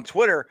again on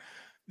Twitter.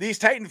 These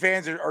Titan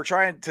fans are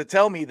trying to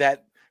tell me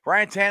that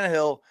Ryan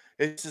Tannehill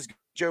is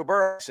Joe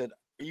Burrow. I said,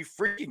 are you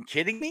freaking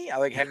kidding me?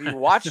 Have you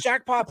watched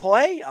Jackpot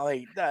play?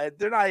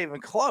 They're not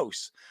even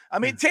close. I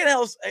mean,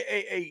 Tannehill's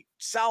a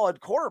solid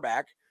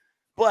quarterback,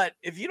 but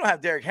if you don't have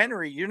Derrick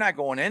Henry, you're not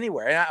going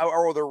anywhere.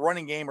 Or their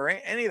running game or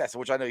any of that,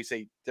 which I know you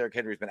say Derrick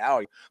Henry's been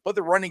out, but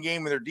the running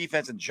game and their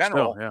defense in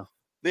general,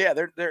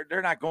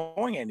 they're not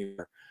going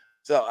anywhere.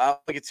 So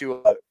I'll get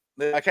to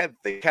I kind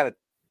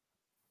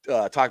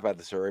of talked about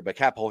this earlier, but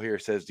Cap Hole here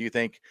says, do you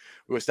think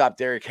we would stop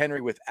Derrick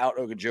Henry without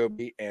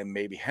Ogunjobi and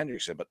maybe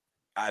Henderson? But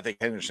I think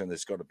Henderson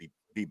is going to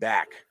be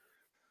back.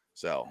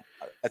 So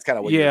that's kind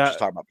of what you were just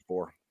talking about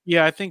before.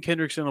 Yeah, I think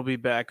Hendrickson will be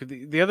back.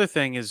 The other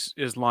thing is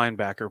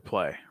linebacker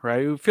play,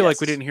 right? We feel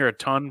like we didn't hear a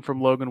ton from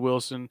Logan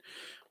Wilson.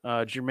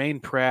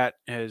 Jermaine Pratt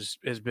has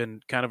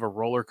been kind of a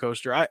roller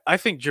coaster. I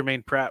think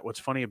Jermaine Pratt, what's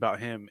funny about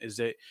him is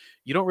that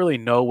you don't really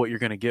know what you're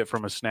going to get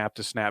from a snap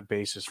to snap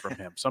basis from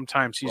him.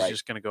 Sometimes he's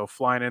just going to go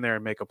flying in there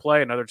and make a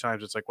play, and other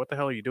times it's like, what the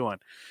hell are you doing?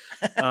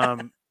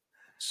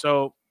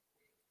 So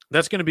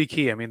that's going to be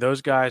key. I mean,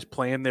 those guys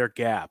playing their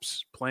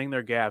gaps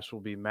will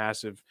be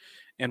massive.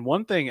 And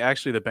one thing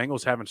actually the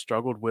Bengals haven't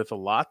struggled with a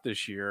lot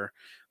this year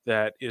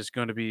that is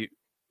going to be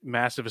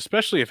massive,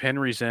 especially if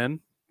Henry's in,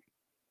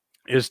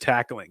 is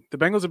tackling. The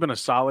Bengals have been a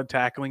solid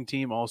tackling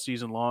team all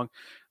season long.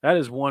 That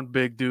is one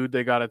big dude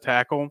they got to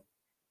tackle.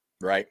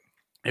 Right.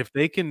 If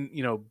they can,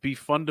 be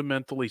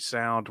fundamentally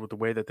sound with the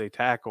way that they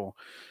tackle,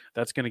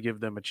 that's going to give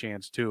them a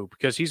chance too,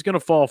 because he's going to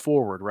fall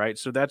forward, right?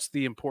 So that's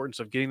the importance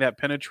of getting that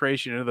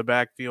penetration into the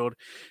backfield,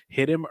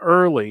 hit him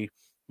early.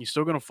 He's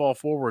still going to fall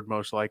forward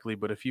most likely,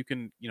 but if you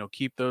can,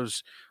 keep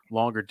those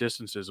longer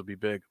distances, it'll be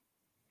big.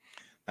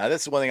 Now,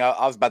 this is one thing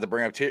I was about to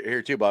bring up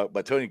here too,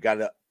 but Tony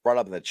brought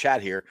up in the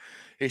chat here.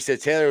 He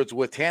said Taylor was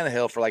with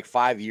Tannehill for like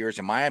 5 years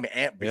in Miami,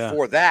 and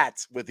before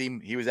that, with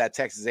him, he was at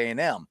Texas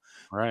A&M.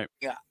 Right.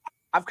 Yeah,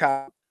 I've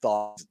kind of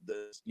thought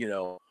this,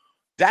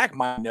 Dak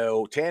might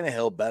know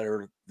Tannehill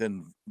better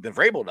than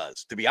Vrabel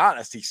does. To be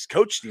honest, he's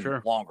coached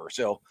him longer,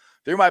 so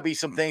there might be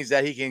some things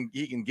that he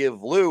can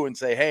give Lou and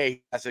say,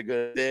 hey, that's a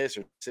good this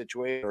or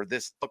situation or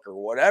this look or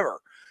whatever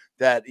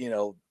that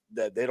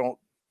that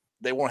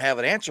they won't have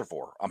an answer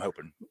for. I'm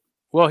hoping.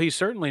 Well, he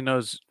certainly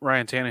knows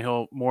Ryan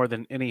Tannehill more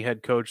than any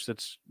head coach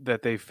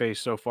that they've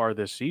faced so far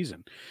this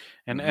season.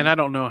 And I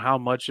don't know how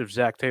much of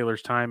Zach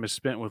Taylor's time is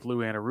spent with Lou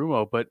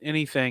Anarumo, but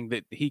anything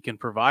that he can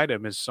provide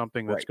him is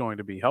something that's going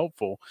to be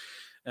helpful.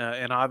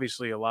 And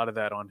obviously a lot of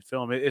that on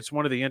film. It's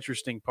one of the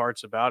interesting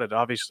parts about it.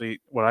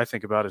 Obviously, what I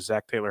think about is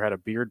Zach Taylor had a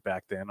beard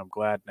back then. I'm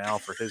glad now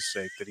for his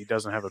sake that he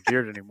doesn't have a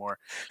beard anymore.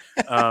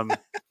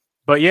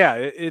 But yeah,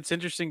 it's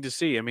interesting to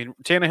see. I mean,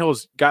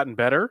 Tannehill's gotten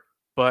better,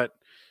 but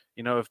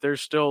if there's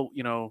still,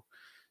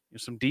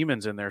 some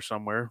demons in there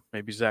somewhere,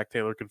 maybe Zach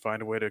Taylor can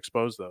find a way to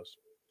expose those.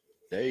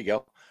 There you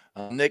go.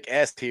 Nick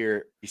S.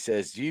 here, he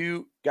says, do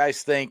you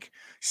guys think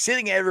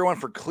sitting everyone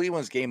for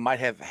Cleveland's game might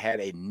have had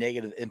a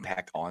negative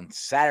impact on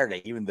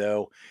Saturday, even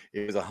though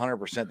it was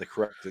 100% the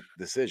correct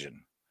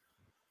decision?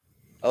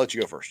 I'll let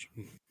you go first.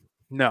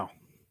 No.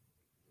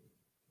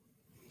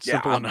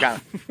 Simple enough. I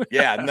think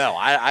it had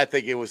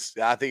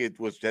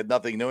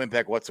no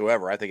impact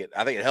whatsoever. I think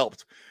it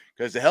helped.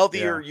 Because the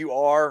healthier you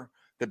are,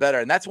 the better.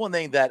 And that's one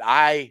thing that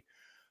I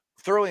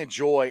thoroughly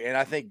enjoy, and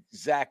I think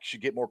Zach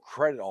should get more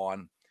credit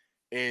on,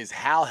 is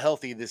how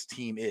healthy this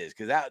team is.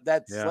 Because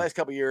that's the last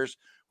couple of years,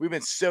 we've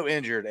been so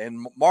injured.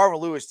 And Marvin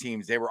Lewis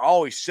teams, they were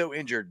always so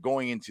injured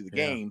going into the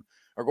game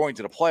or going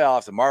to the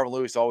playoffs. And Marvin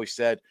Lewis always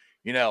said,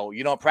 you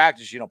don't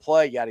practice, you don't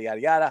play, yada, yada,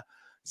 yada.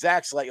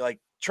 Zach's like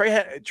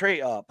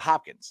Trey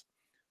Hopkins.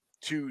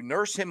 To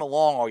nurse him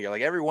along all year,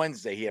 like every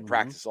Wednesday, he had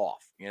practice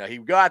off. He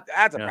got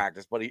at the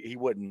practice, but he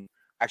wouldn't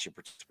actually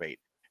participate,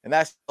 and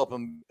that's help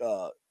him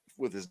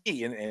with his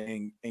knee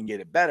and get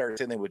it better.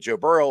 Same thing with Joe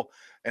Burrow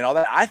and all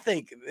that. I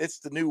think it's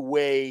the new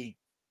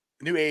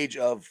age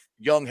of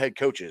young head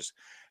coaches,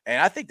 and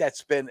I think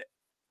that's been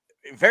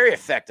very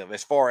effective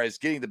as far as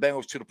getting the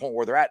Bengals to the point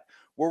where they're at.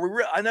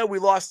 I know we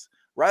lost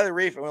Riley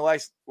Reef and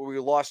we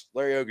lost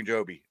Larry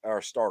Ogunjobi,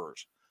 our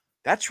starters.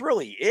 That's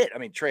really it. I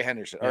mean, Trey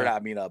Henderson,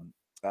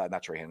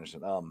 not Trey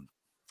Henderson.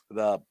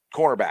 The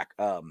cornerback.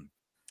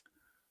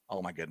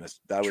 Oh my goodness.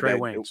 Trey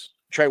Waynes.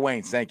 Trey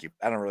Waynes. Thank you.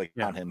 I don't really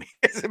count him.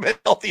 He's been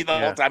healthy the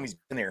whole time he's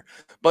been here.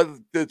 But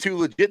the two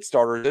legit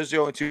starters, those are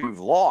the only two we've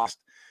lost.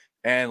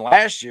 And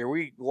last year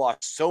we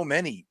lost so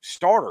many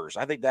starters.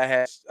 I think that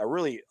has a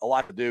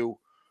lot to do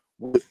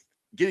with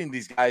getting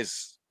these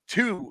guys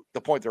to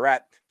the point they're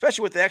at,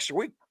 especially with the extra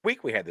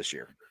week we had this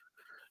year.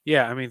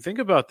 Yeah, I mean, think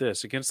about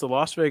this. Against the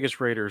Las Vegas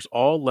Raiders,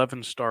 all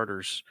 11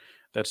 starters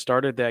that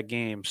started that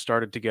game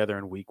started together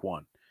in week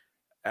one.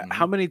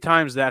 How many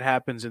times that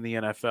happens in the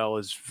NFL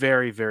is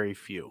very, very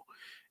few.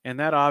 And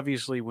that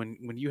obviously, when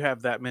you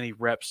have that many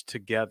reps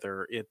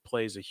together, it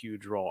plays a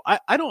huge role.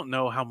 I don't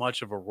know how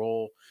much of a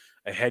role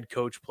a head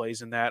coach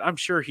plays in that. I'm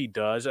sure he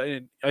does.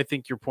 I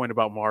think your point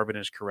about Marvin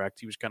is correct.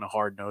 He was kind of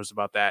hard-nosed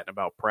about that and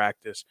about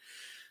practice.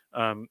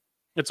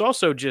 It's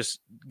also just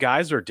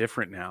guys are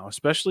different now,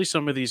 especially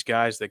some of these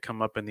guys that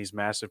come up in these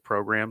massive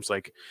programs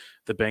like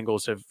the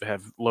Bengals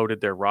have loaded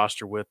their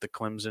roster with, the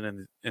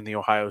Clemson and the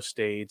Ohio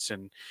States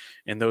and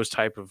those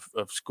type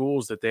of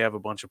schools that they have a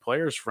bunch of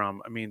players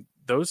from. I mean,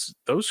 those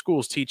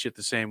schools teach it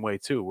the same way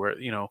too, where,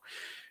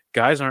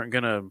 guys aren't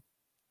going to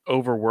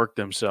overwork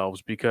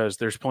themselves because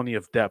there's plenty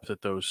of depth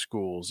at those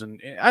schools.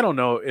 And I don't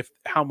know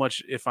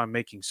if I'm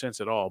making sense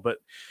at all, but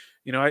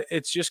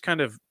it's just kind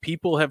of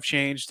people have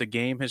changed, the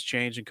game has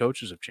changed, and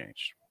coaches have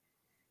changed.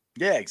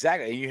 Yeah,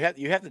 exactly. You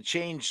have to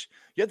change.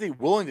 You have to be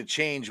willing to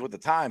change with the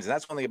times, and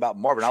that's one thing about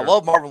Marvin. Sure. I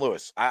love Marvin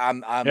Lewis.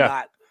 I'm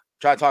not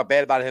trying to talk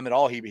bad about him at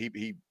all.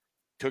 He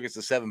took us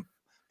to 7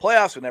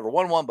 playoffs. We never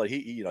won one, but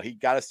he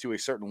got us to a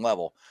certain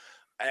level.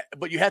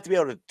 But you have to be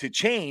able to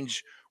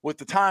change with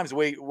the times, the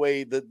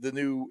way the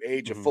new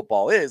age of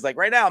football is. Like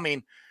right now, I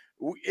mean,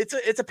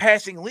 it's a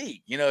passing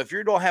league. You know, if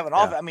you don't have an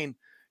offense, I mean,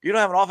 you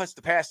don't have an offense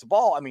to pass the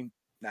ball. I mean,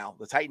 now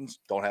the Titans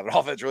don't have an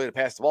offense really to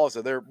pass the ball,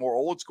 so they're more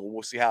old school.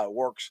 We'll see how it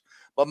works.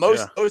 But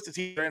most of the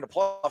teams are in the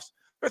playoffs,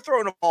 they're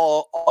throwing the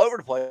ball all over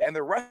the place, and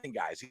they're rushing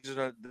guys. These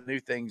are the new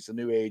things, the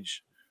new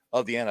age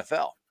of the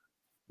NFL.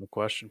 No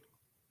question.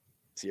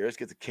 See, let's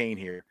get to Kane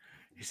here.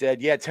 He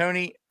said, yeah,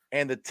 Tony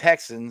and the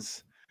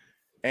Texans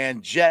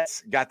and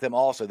Jets got them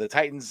also. The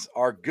Titans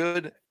are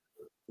good,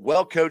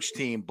 well-coached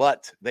team,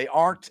 but they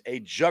aren't a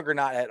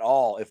juggernaut at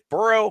all. If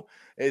Burrow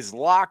is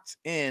locked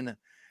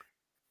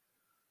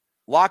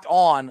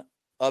on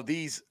of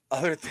these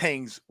other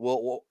things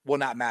will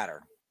not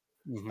matter.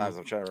 As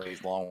I'm trying to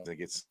raise long, it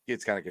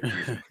gets kind of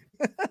confusing.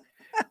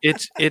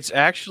 It's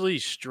actually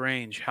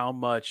strange how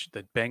much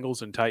the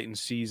Bengals and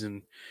Titans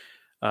season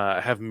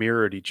have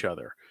mirrored each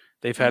other.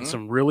 They've had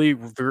some really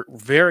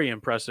very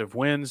impressive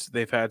wins.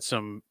 They've had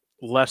some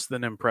less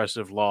than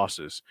impressive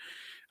losses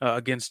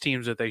against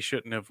teams that they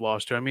shouldn't have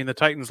lost to. I mean, the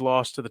Titans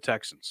lost to the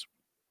Texans,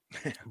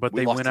 but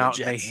they went out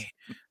and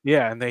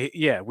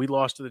we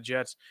lost to the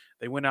Jets.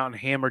 They went out and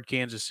hammered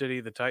Kansas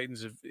City. The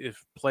Titans have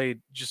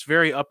played just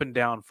very up and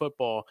down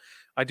football.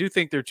 I do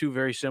think they're two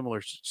very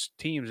similar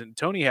teams. And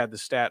Tony had the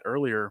stat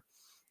earlier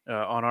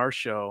on our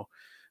show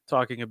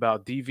talking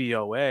about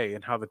DVOA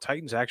and how the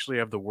Titans actually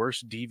have the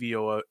worst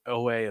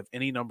DVOA of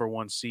any number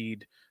one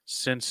seed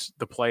since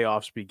the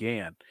playoffs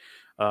began.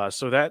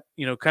 So that,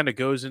 kind of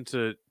goes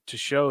into to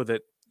show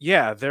that,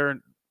 they're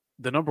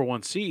the number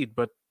one seed,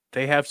 but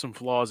they have some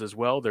flaws as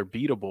well. They're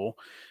beatable.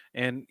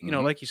 And,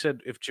 like you said,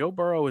 if Joe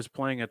Burrow is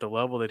playing at the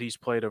level that he's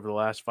played over the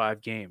last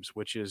 5 games,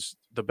 which is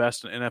the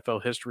best in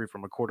NFL history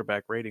from a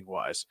quarterback rating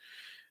wise,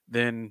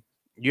 then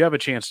you have a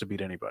chance to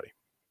beat anybody.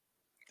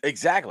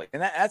 Exactly.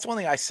 And that's one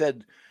thing I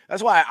said.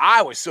 That's why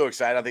I was so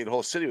excited. I think the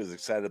whole city was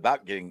excited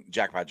about getting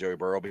Jackpot Joey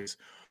Burrow, because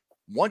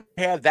once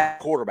you have that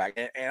quarterback,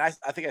 and I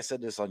think I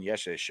said this on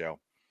yesterday's show,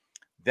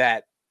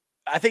 that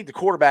I think the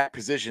quarterback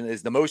position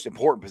is the most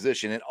important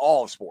position in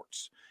all of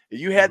sports. If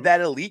you had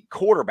that elite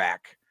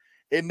quarterback,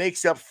 it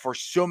makes up for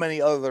so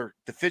many other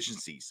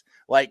deficiencies.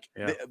 Like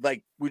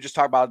we just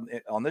talked about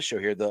on this show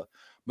here, the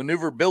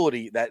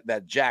maneuverability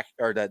that Jack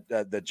or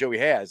that Joey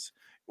has,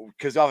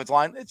 because the offensive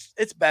line,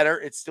 it's better.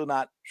 It's still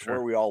not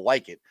where we all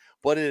like it,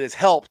 but it has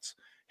helped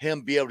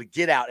him be able to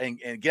get out and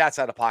get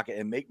outside the pocket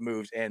and make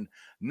moves. And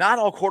not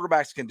all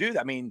quarterbacks can do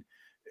that. I mean,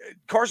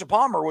 Carson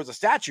Palmer was a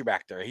statue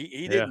back there.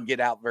 He didn't get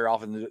out very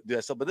often to do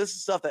that stuff, but this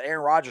is stuff that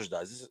Aaron Rodgers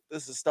does.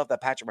 This is stuff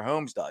that Patrick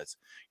Mahomes does.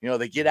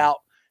 They get out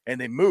and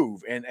they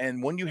move.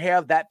 And when you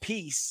have that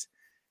piece,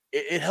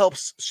 it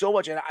helps so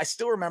much. And I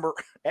still remember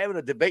having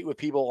a debate with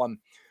people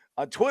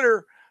on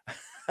Twitter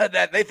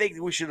that they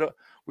think we should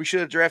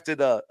have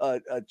drafted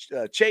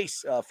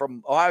Chase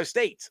from Ohio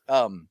State.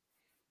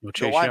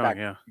 Chase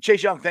Young,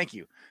 Chase Young, thank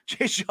you.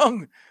 Chase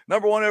Young,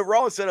 number 1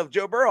 overall instead of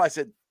Joe Burrow. I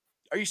said,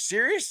 are you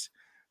serious?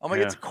 I'm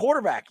like, it's a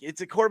quarterback.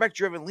 It's a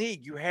quarterback-driven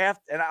league. You have,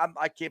 and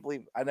I can't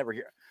believe I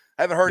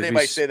haven't heard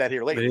anybody say that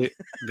here lately.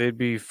 They'd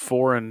be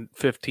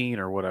 4-15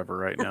 or whatever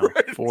right now.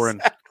 Right,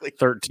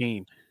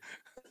 4-13.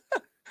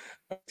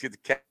 Let's get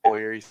the Cowboy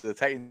here. The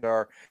Titans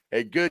are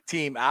a good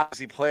team,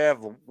 obviously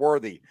playoff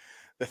worthy.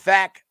 The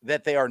fact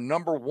that they are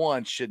number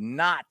 1 should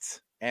not,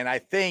 and I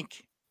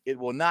think it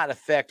will not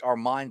affect our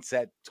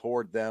mindset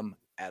toward them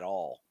at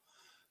all.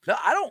 No,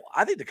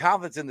 I think the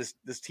confidence in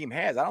this team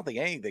has. I don't think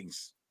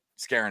anything's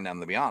scaring them,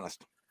 to be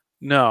honest.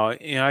 No,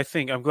 I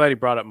think I'm glad he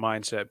brought up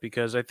mindset,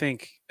 because I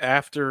think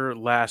after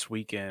last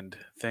weekend,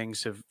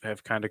 things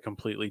have kind of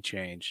completely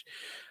changed.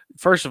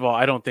 First of all,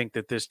 I don't think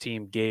that this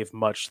team gave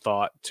much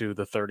thought to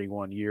the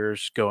 31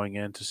 years going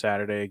into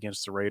Saturday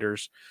against the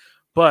Raiders.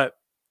 But,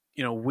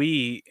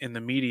 we in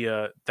the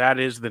media, that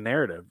is the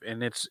narrative.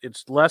 And it's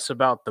less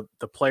about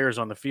the players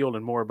on the field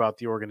and more about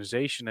the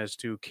organization as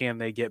to can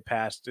they get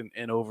past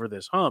and over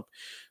this hump.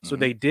 So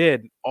they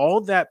did.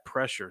 All that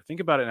pressure, think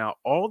about it now,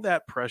 all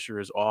that pressure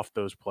is off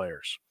those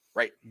players.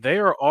 Right. They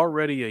are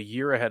already a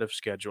year ahead of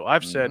schedule.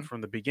 I've said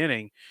from the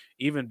beginning,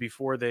 even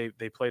before they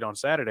played on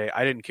Saturday,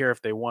 I didn't care if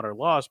they won or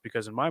lost,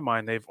 because in my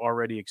mind, they've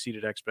already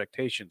exceeded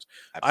expectations.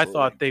 Absolutely. I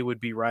thought they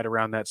would be right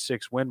around that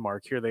 6-win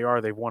mark. Here they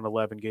are. They've won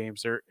 11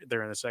 games.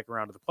 They're in the second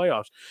round of the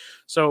playoffs.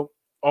 So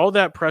all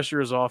that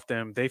pressure is off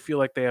them. They feel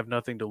like they have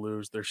nothing to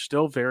lose. They're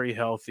still very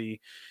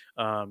healthy.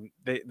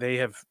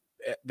 They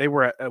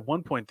were at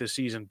one point this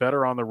season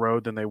better on the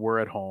road than they were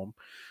at home.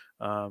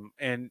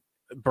 And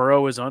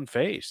Burrow is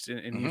unfazed,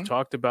 and you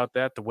talked about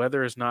that. The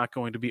weather is not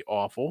going to be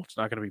awful. It's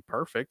not going to be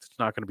perfect. It's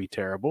not going to be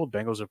terrible. The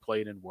Bengals have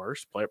played in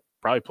worse,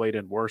 probably played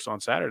in worse on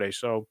Saturday.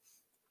 So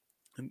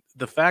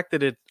the fact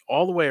that it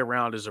all the way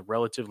around is a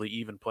relatively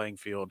even playing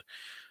field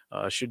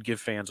should give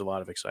fans a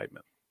lot of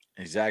excitement.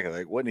 Exactly.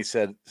 Like Whitney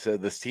said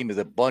this team is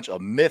a bunch of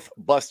myth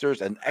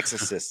busters and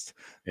exorcists.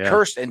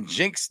 Cursed and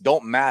jinx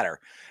don't matter.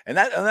 And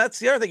that's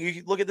the other thing. You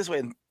can look at it this way,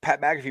 and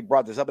Pat McAfee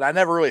brought this up, and I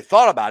never really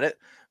thought about it,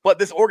 but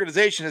this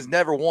organization has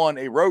never won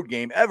a road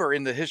game ever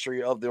in the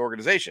history of the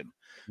organization.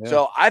 Yeah.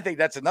 So I think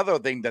that's another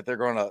thing that they're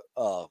going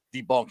to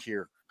debunk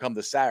here come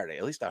this Saturday.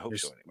 At least I hope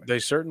so. Anyway. They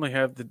certainly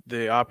have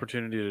the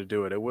opportunity to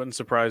do it. It wouldn't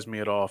surprise me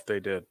at all if they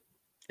did.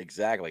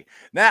 Exactly.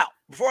 Now,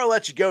 before I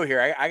let you go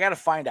here, I got to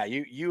find out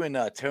you and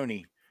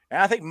Tony,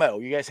 and I think Mo,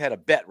 you guys had a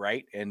bet,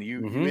 right? And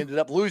you ended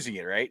up losing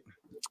it, right?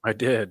 I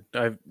did.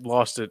 I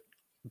lost it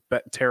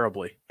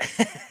terribly.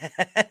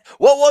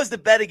 What was the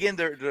bet again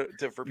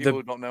for people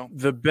who don't know?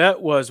 The bet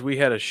was we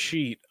had a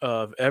sheet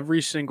of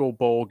every single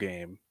bowl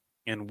game,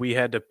 and we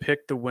had to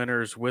pick the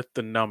winners with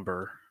the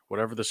number,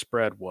 whatever the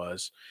spread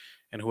was,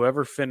 and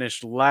whoever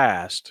finished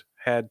last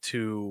had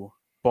to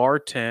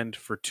bartend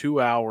for 2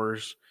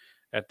 hours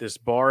at this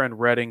bar in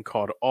Reading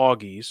called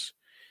Augie's,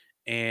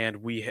 and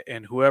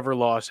whoever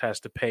lost has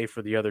to pay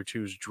for the other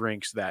two's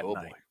drinks that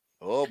night.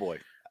 Oh boy.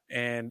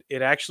 And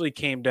it actually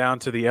came down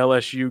to the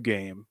LSU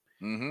game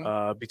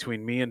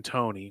between me and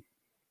Tony.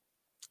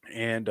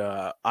 And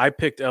I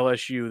picked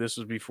LSU. This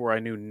was before I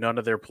knew none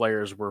of their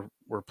players were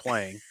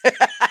playing.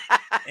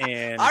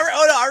 And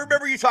I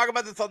remember you talking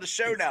about this on the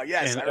show now.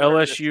 Yes. And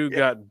LSU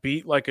got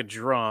beat like a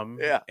drum.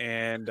 Yeah.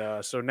 And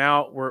so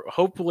now we're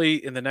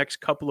hopefully in the next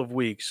couple of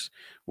weeks,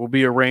 we'll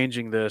be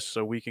arranging this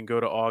so we can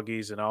go to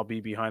Augie's and I'll be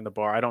behind the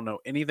bar. I don't know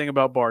anything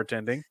about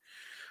bartending.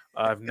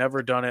 I've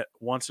never done it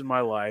once in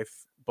my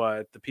life,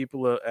 but the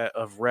people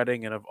of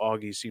Reading and of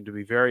Augie's seem to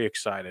be very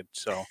excited.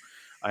 So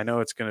I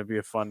know it's going to be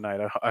a fun night.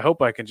 I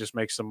hope I can just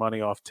make some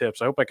money off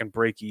tips. I hope I can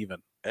break even.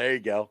 There you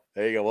go.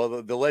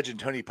 Well, the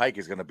legend Tony Pike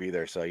is going to be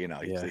there, so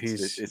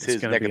it's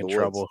his neck of the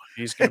trouble.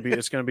 It's going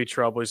to be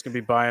trouble. He's going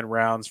to be buying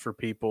rounds for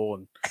people,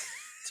 and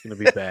it's going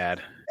to be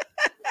bad.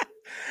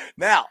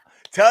 Now,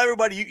 tell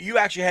everybody you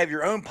actually have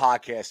your own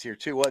podcast here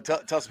too.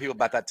 Tell some people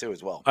about that too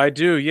as well. I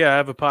do. Yeah, I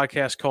have a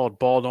podcast called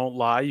Ball Don't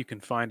Lie. You can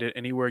find it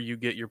anywhere you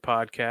get your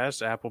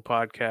podcasts, Apple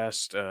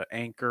Podcast,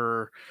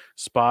 Anchor,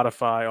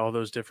 Spotify, all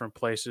those different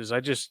places. I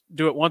just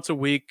do it once a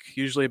week,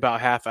 usually about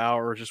half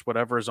hour, just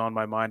whatever is on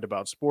my mind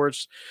about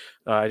sports.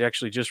 I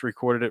actually just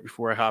recorded it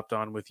before I hopped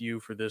on with you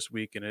for this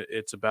week, and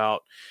it's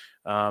about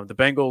the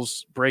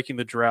Bengals breaking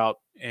the drought.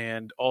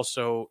 And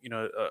also,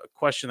 a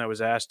question that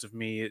was asked of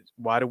me,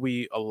 why do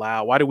we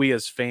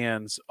as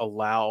fans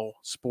allow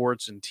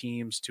sports and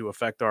teams to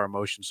affect our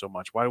emotions so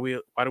much? Why do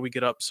we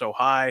get up so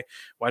high?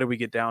 Why do we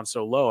get down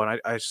so low?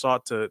 And I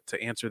sought to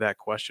answer that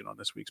question on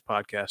this week's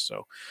podcast.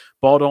 So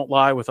Ball Don't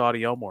Lie with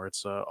Audie Elmore.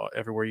 It's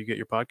everywhere you get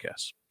your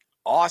podcasts.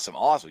 Awesome.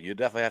 You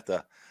definitely have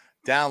to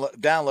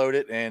download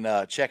it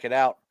and check it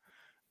out.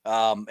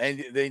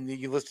 And then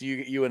you listen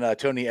to you and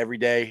Tony every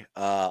day,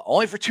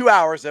 only for 2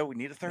 hours though. We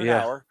need a third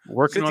hour.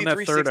 Working on that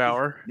third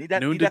hour.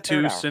 Noon to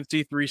 2,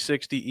 Cincy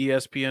 360,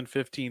 ESPN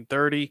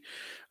 1530.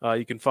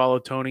 You can follow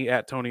Tony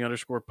at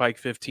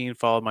Tony_Pike15.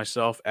 Follow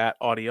myself at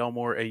Audie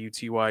Elmore,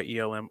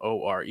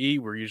 AUTYELMORE.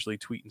 We're usually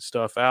tweeting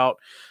stuff out.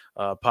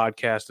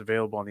 Podcast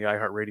available on the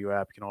iHeartRadio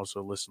app. You can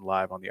also listen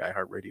live on the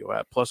iHeartRadio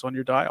app, plus on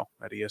your dial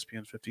at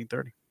ESPN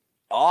 1530.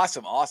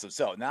 Awesome.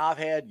 So now I've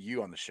had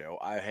you on the show.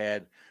 I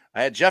had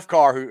Jeff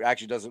Carr, who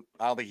actually doesn't.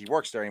 I don't think he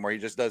works there anymore. He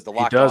just does the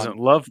lock. He doesn't.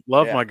 Love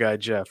my guy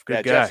Jeff.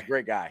 Good guy. Jeff's a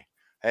great guy.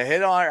 I've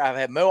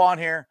had Mo on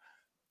here.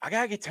 I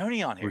gotta get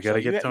Tony on here. We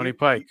gotta get Tony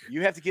Pike.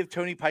 You have to give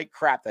Tony Pike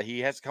crap that he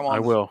has to come on. I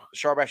will. The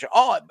Sharp Show.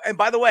 Oh, and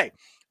by the way,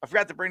 I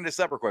forgot to bring this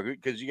up real quick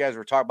because you guys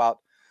were talking about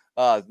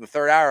the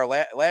third hour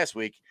last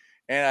week,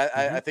 and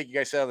I think you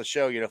guys said on the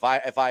show, if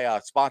I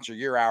sponsor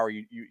your hour,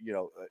 you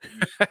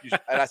and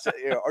I said,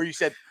 or you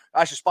said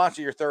I should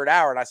sponsor your third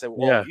hour, and I said,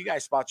 well, if you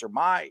guys sponsor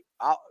my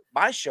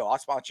show, I'll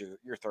sponsor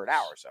your third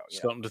hour. So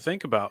something to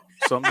think about.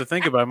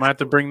 I might have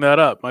to bring that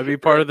up. Might be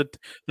part of the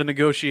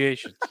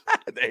negotiations.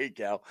 There you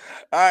go.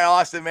 All right,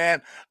 Austin,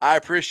 man. I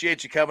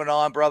appreciate you coming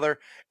on, brother.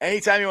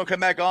 Anytime you want to come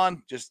back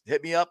on, just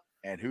hit me up.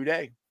 And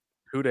hooday,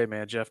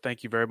 man, Jeff.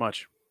 Thank you very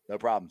much. No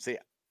problem. See ya.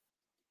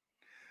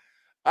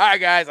 All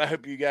right, guys. I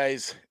hope you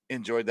guys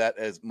enjoyed that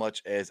as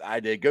much as I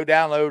did. Go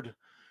download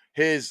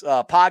his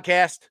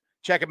podcast.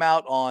 Check him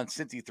out on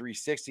Cincy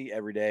 360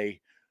 every day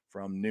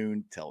from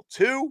noon till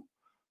 2.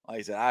 Like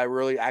I said, I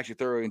really actually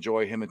thoroughly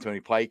enjoy him and Tony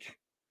Pike.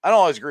 I don't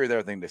always agree with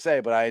everything they say,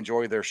 but I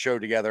enjoy their show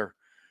together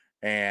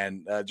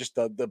and just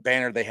the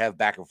banner they have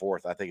back and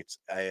forth. I think it's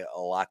a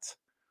lot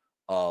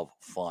of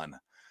fun.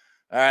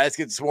 All right, let's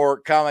get some more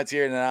comments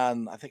here, and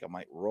then I think I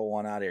might roll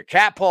one out here.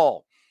 Cat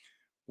Paul,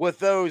 with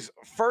those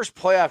first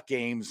playoff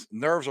games,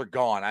 nerves are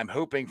gone. I'm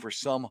hoping for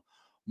some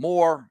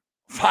more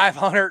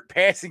 500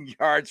 passing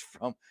yards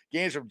from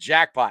games from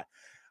Jackpot.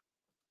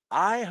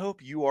 I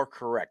hope you are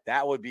correct.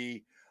 That would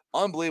be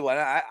unbelievable. And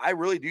I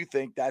really do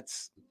think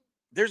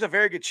there's a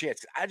very good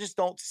chance. I just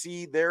don't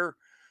see their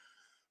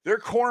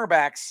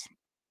cornerbacks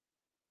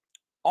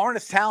aren't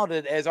as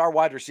talented as our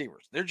wide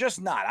receivers. They're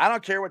just not. I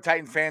don't care what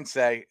Titan fans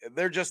say.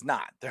 They're just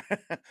not.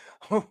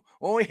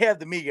 When we have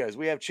the Migos,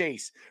 we have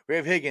Chase, we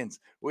have Higgins,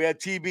 we have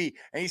TB,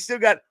 and you still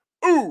got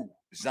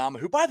Zama,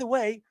 who, by the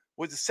way,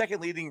 was the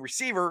second leading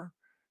receiver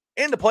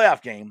in the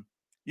playoff game.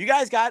 We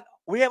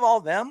have all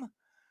of them.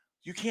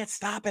 You can't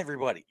stop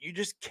everybody. You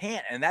just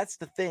can't. And that's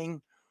the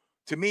thing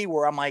to me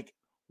where I'm like,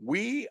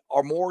 we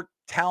are more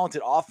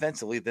talented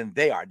offensively than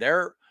they are.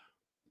 They're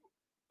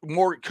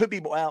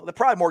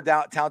probably more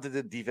talented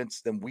in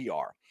defense than we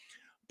are.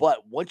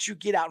 But once you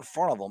get out in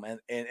front of them,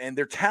 and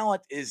their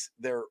talent is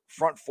their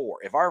front four.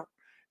 If our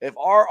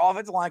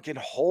offensive line can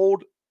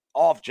hold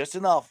off just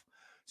enough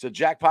so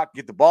Jack Pot can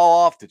get the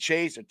ball off to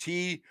Chase or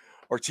T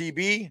or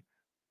TB,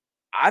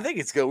 I think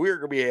it's good. We're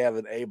going to be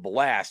having a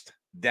blast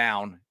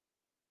down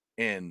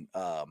in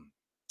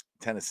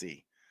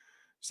Tennessee.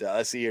 So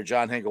let's see here.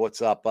 John Hinkle,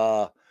 what's up?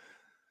 The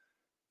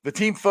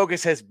team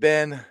has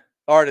been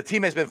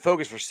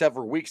focused for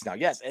several weeks now.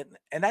 Yes,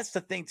 and that's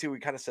the thing too. We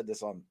kind of said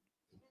this on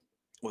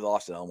with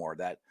Austin Elmore,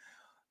 that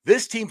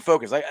this team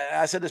focus,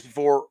 I said this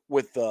before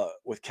with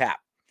Cap,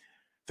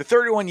 the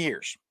 31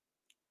 years,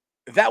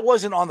 that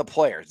wasn't on the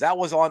players. That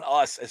was on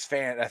us as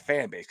a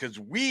fan base, because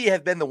we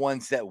have been the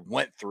ones that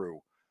went through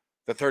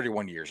the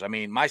 31 years. I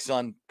mean, my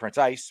son, Prince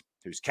Ice,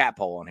 who's Cap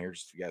Hole on here,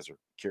 just if you guys are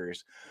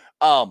curious,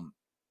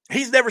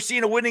 he's never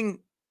seen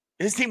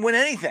his team win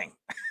anything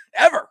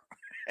ever.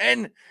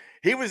 And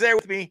he was there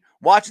with me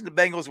watching the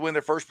Bengals win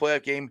their first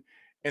playoff game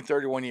in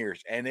 31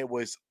 years. And it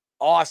was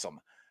awesome.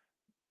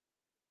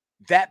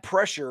 That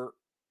pressure,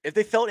 if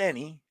they felt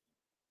any,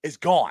 is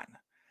gone.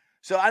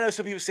 So I know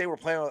some people say we're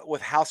playing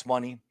with house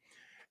money.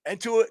 And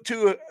to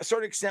a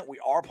certain extent, we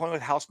are playing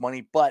with house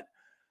money. But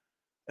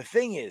the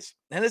thing is,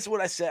 and this is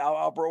what I said,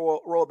 I'll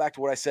roll it back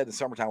to what I said in the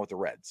summertime with the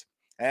Reds.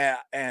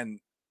 And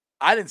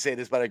I didn't say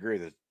this, but I agree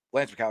with it.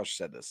 Lance McCullers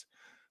said this.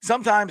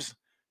 Sometimes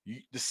you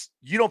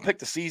don't pick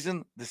the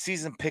season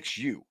picks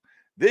you.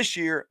 This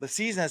year, the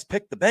season has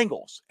picked the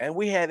Bengals, and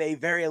we have a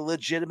very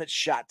legitimate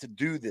shot to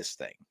do this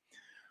thing.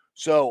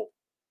 So,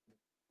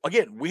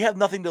 again, we have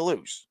nothing to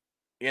lose.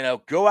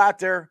 Go out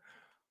there,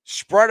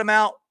 spread them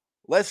out.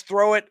 Let's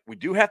throw it. We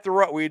do have to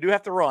run. We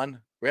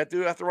have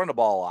to run the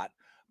ball a lot.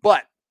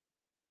 But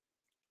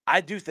I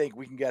do think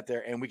we can get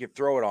there and we can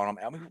throw it on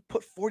them. I mean, we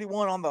put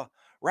 41 on the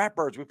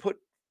Ratbirds. We put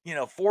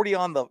 40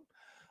 on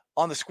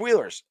the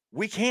Squealers.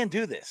 We can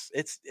do this.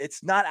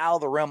 It's not out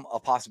of the realm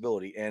of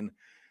possibility. And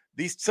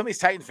some of these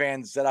Titan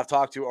fans that I've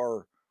talked to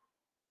are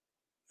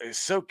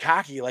so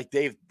cocky, like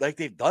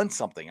they've done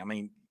something. I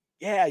mean,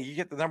 yeah, you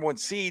get the number 1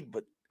 seed,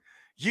 but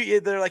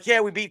they're like,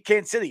 yeah, we beat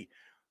Kansas City.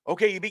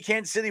 Okay, you beat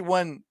Kansas City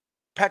when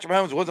Patrick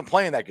Mahomes wasn't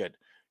playing that good.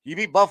 You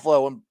beat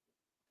Buffalo when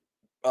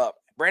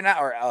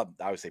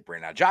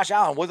Josh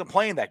Allen wasn't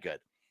playing that good.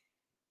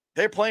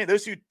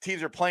 Those two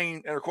teams are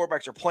playing, and their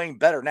quarterbacks are playing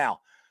better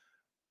now.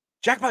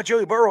 Jackpot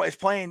Joey Burrow is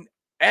playing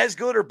as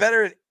good or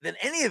better than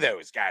any of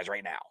those guys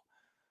right now.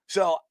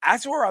 So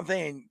that's where I'm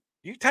thinking,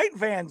 you Titan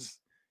fans,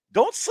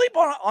 don't sleep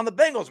on the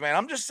Bengals, man.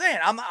 I'm just saying.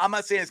 I'm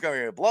not saying it's going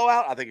to be a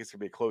blowout. I think it's going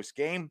to be a close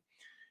game,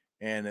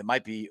 and it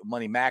might be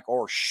Money Mac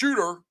or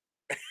Shooter,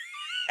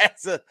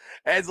 as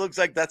it looks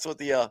like that's what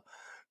the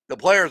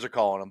players are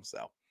calling them.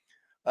 So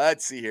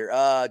let's see here.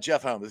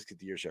 Jeff Holmes, let's get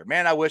to your share.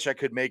 Man, I wish I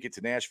could make it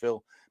to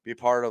Nashville, be a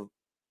part of,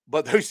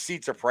 but those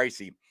seats are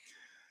pricey.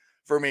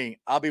 For me,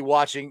 I'll be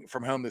watching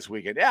from home this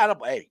weekend. Yeah,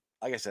 like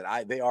I said,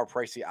 they are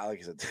pricey. Like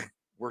I said,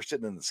 we're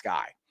sitting in the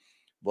sky,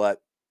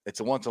 but it's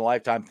a once in a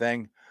lifetime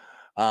thing.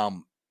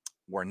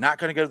 We're not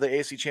going to go to the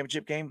AFC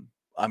Championship game.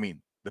 I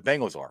mean, the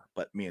Bengals are,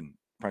 but me and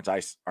Prince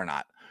Ice are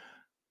not.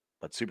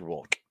 But Super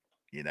Bowl,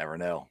 you never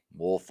know.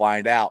 We'll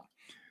find out.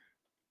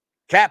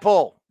 Cat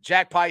pull.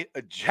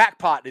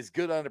 Jackpot is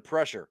good under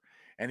pressure,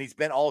 and he's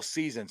been all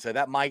season. So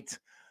that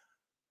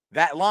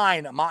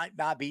line might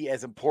not be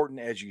as important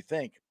as you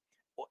think.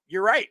 Well,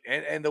 you're right.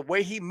 And the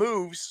way he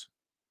moves,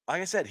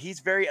 like I said, he's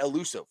very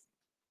elusive.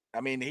 I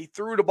mean, he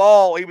threw the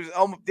ball. He was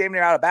almost damn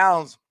near out of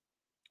bounds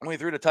when he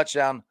threw the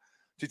touchdown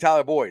to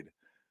Tyler Boyd.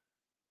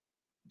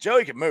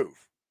 Joey can move.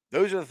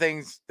 Those are the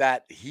things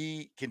that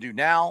he can do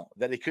now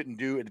that he couldn't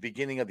do at the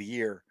beginning of the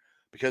year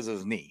because of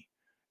his knee.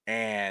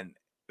 And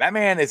that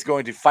man is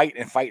going to fight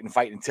and fight and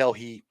fight until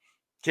he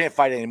can't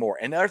fight anymore.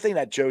 And the other thing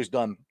that Joe's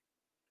done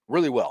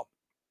really well,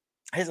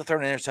 he has a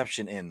third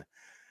interception in,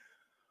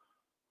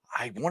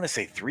 I want to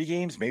say 3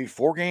 games, maybe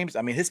 4 games.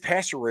 I mean, his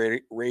passer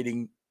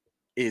rating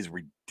is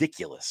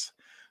ridiculous.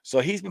 So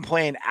he's been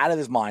playing out of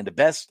his mind,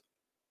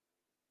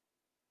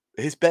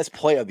 his best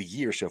play of the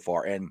year so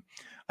far. And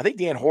I think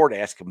Dan Horde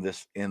asked him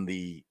this in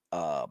the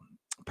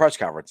press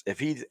conference, if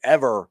he's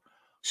ever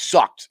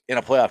sucked in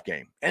a playoff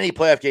game, any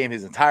playoff game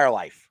his entire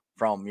life,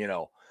 from,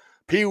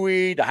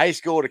 Pee-wee to high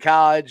school to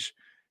college.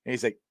 And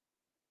he's like,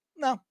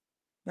 no,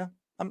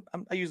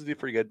 I usually do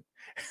pretty good.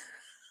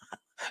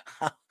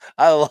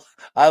 I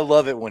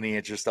love it when he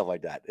answers stuff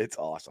like that. It's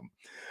awesome.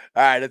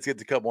 All right, let's get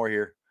to a couple more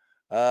here.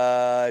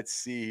 Let's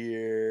see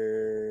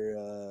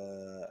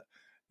here.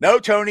 No,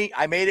 Tony,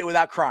 I made it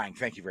without crying.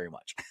 Thank you very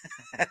much.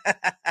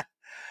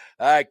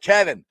 All right,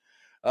 Kevin.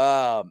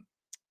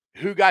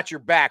 Who got your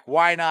back?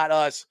 Why not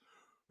us?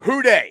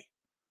 Who dey?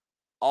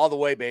 All the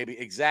way, baby.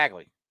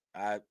 Exactly.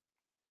 I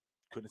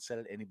couldn't have said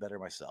it any better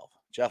myself.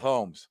 Jeff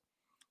Holmes.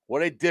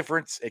 What a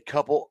difference a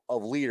couple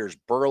of leaders,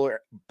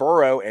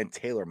 Burrow and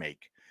Taylor, make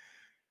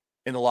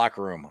in the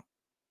locker room,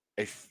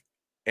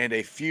 and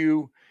a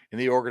few in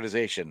the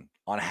organization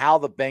on how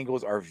the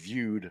Bengals are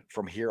viewed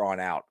from here on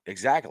out.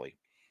 Exactly.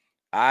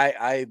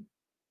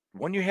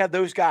 When you have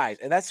those guys,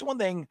 and that's the one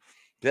thing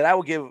that I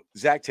will give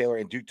Zach Taylor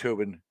and Duke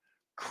Tobin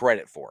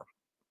credit for.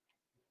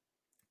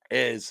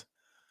 is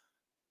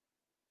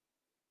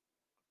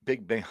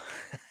Big Bengal.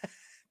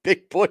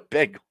 Big boy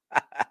Bengal.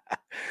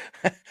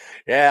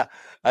 Yeah,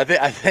 I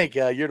think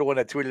you're the one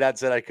that tweeted out and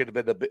said I could have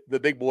been the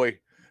big boy,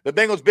 the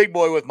Bengals big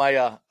boy with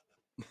my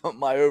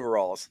my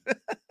overalls.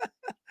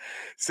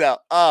 So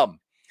I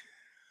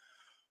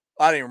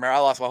don't even remember. I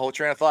lost my whole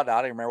train of thought now.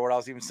 I don't even remember what I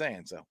was even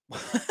saying. So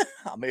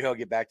maybe I'll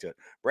get back to it.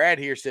 Brad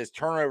here says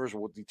turnovers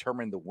will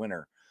determine the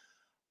winner.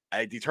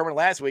 I determined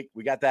last week.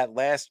 We got that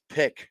last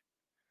pick,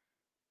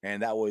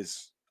 and that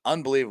was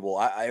unbelievable.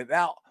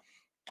 Now,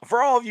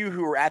 for all of you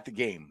who were at the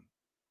game,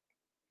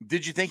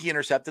 did you think he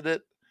intercepted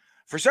it?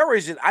 For some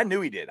reason, I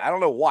knew he did. I don't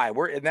know why. We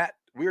were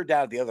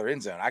down at the other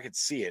end zone. I could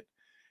see it,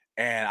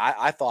 and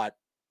I thought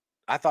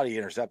he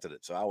intercepted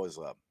it. So I was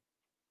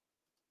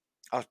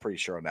pretty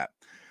sure on that.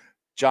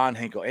 John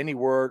Hinkle, any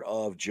word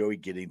of Joey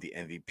getting the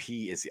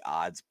MVP? Is the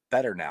odds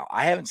better now?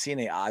 I haven't seen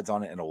any odds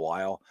on it in a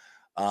while.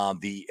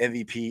 The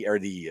MVP or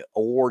the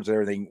awards and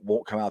everything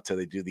won't come out till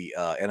they do the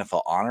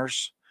NFL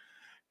honors,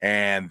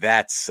 and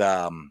that's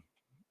I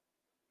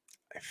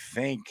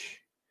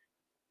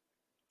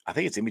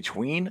think it's in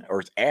between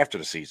or it's after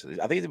the season.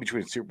 I think it's in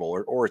between the Super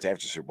Bowl or it's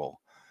after the Super Bowl.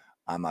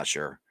 I'm not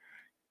sure.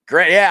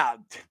 Great, yeah.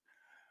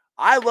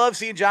 I love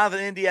seeing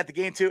Jonathan Indy at the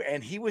game too,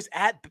 and he was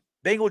at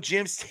Bengal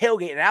Jim's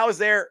tailgate, and I was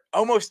there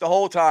almost the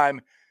whole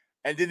time.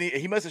 And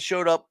he must have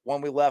showed up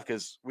when we left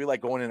because we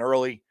like going in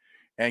early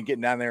and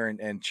getting down there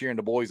and cheering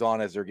the boys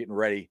on as they're getting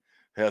ready.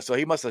 So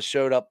he must have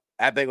showed up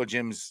at Bengal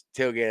Jim's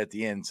tailgate at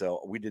the end.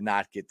 So we did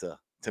not get to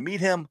meet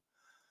him.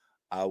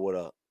 I would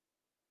have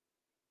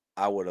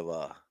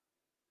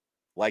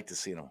liked to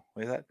see him.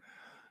 What is that?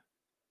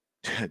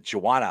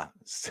 Joanna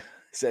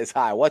says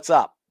hi. What's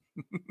up?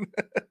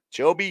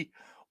 Joby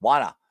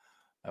Wana.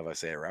 How do I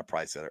say it? I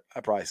probably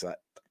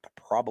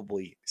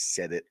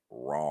said it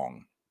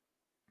wrong.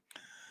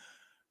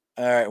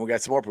 All right, we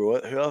got some more people.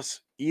 Who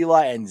else?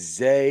 Eli and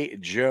Zay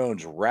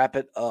Jones wrap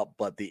it up,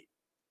 but the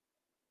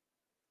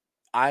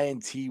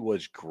INT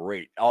was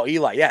great. Oh,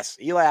 Eli, yes.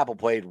 Eli Apple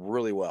played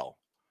really well.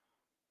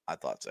 I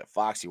thought so.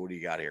 Foxy, what do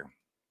you got here?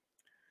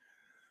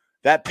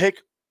 That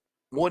pick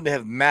wouldn't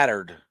have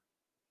mattered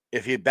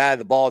if he had batted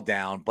the ball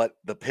down, but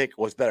the pick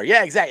was better.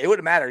 Yeah, exactly. It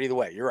wouldn't have mattered either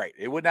way. You're right.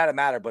 It would not have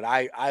mattered, but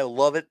I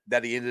love it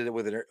that he ended it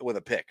with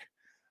a pick.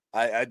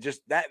 I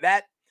just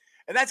that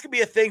and that's gonna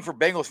be a thing for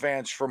Bengals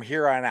fans from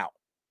here on out.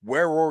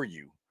 Where were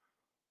you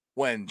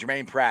when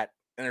Jermaine Pratt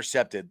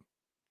intercepted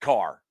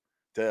Carr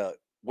to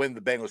win the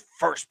Bengals'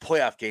 first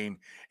playoff game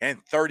in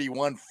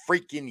 31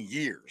 freaking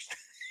years?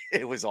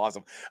 It was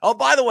awesome. Oh,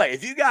 by the way,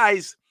 if you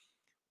guys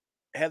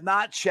have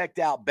not checked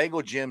out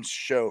Bengal Jim's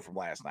show from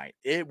last night,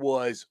 it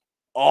was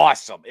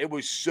awesome. It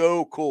was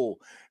so cool.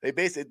 They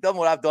basically done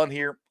what I've done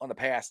here on the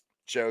past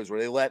shows where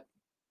they let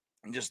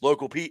just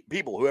local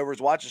people,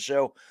 whoever's watching the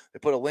show, they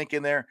put a link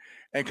in there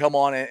and come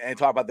on and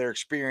talk about their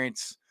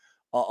experience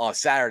on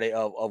Saturday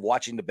of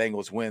watching the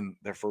Bengals win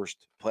their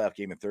first playoff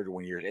game in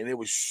 31 years. And it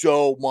was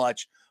so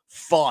much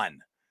fun.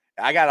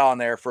 I got on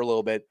there for a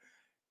little bit.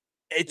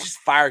 It just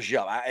fires you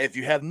up. If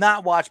you have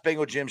not watched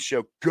Bengal Jim's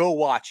show, go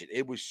watch it.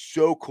 It was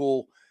so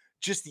cool.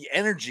 Just the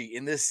energy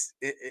in this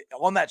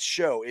on that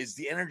show is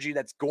the energy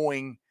that's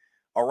going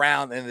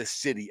around in the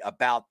city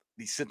about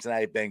the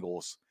Cincinnati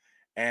Bengals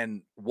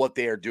and what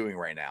they are doing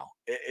right now.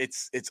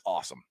 It's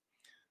awesome.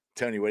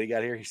 Tony, what do you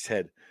got here? He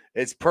said,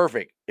 it's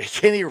perfect. It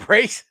can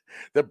erase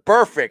the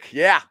perfect.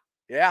 Yeah.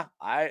 That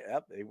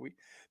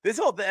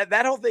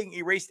whole thing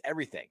erased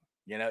everything.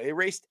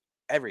 Erased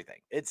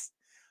everything.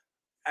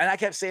 And I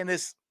kept saying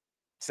this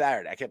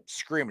Saturday. I kept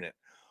screaming it.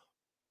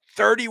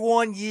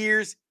 31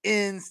 years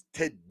ends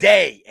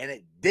today, and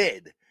it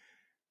did.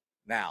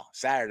 Now,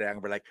 Saturday, I'm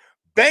going to be like,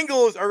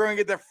 Bengals are going to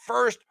get their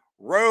first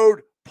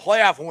road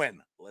playoff win.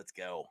 Let's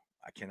go.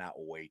 I cannot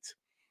wait.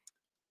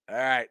 All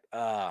right.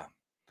 I'll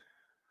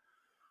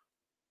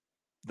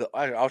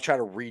try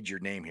to read your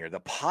name here. The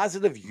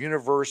Positive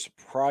Universe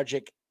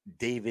Project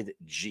David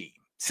G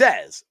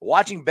says,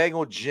 watching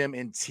Bengal Jim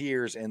in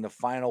tears in the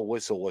final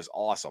whistle was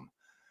awesome.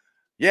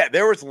 Yeah,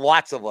 there was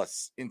lots of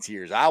us in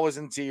tears. I was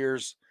in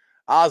tears.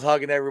 I was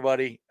hugging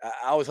everybody.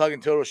 I was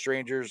hugging total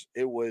strangers.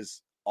 It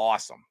was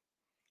awesome.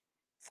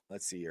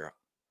 Let's see here.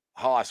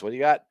 Haas, what do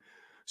you got?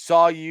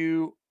 Saw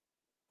you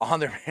on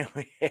there.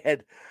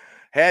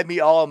 Had me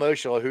all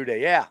emotional. Who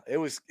day? Yeah, it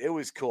was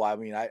cool. I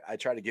mean, I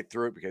tried to get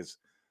through it because,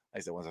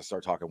 like I said, once I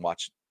started talking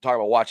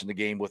about watching the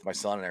game with my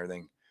son and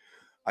everything,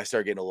 I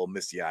started getting a little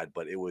misty-eyed,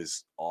 but it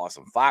was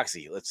awesome.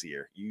 Foxy, let's see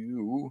here.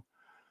 You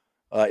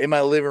in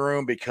my living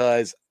room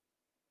because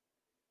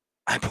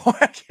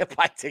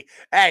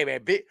hey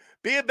man, be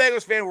a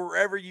Bengals fan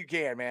wherever you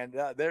can, man.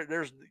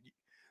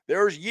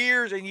 There's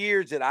years and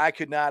years that I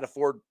could not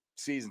afford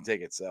season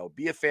tickets. So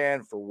be a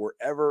fan for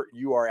wherever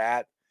you are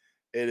at.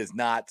 It is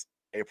not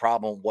a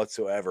problem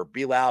whatsoever.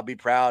 Be loud, be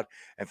proud.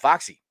 And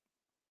Foxy,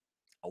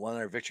 I won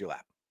their victory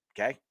lap.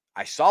 Okay.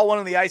 I saw one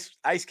in the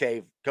ice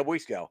cave a couple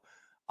weeks ago.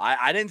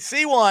 I didn't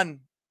see one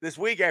this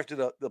week after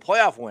the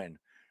playoff win.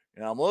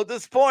 I'm a little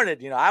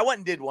disappointed. I went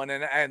and did one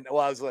and I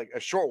was like a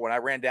short one. I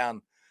ran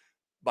down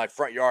my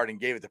front yard and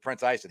gave it to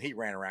Prince Ice, and he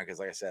ran around because,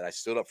 like I said, I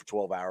stood up for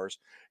 12 hours,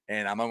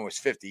 and I'm almost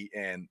 50,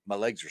 and my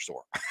legs are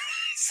sore.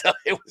 So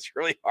it was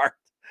really hard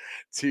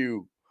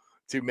to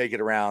make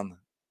it around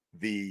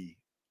the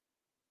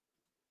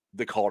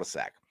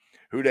cul-de-sac.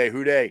 Who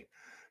day?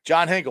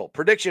 John Hinkle,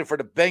 prediction for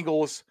the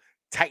Bengals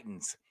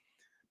Titans.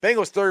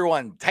 Bengals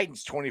 31,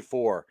 Titans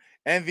 24.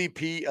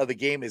 MVP of the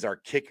game is our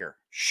kicker,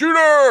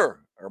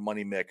 Shooter, or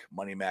Money Mac,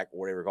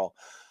 whatever you call.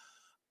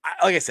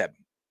 Like I said,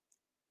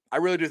 I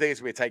really do think it's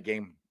going to be a tight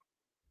game.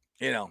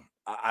 You know,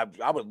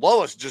 I would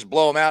love us to just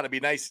blow them out and be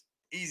nice,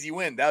 easy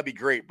win. That would be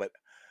great, but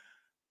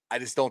I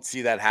just don't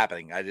see that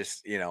happening. I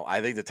just,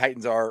 I think the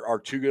Titans are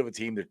too good of a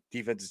team. Their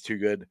defense is too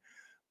good,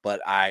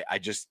 but I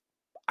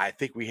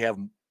think we have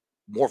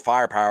more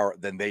firepower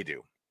than they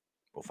do.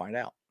 We'll find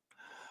out.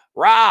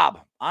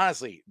 Rob,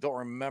 honestly, don't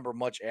remember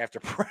much after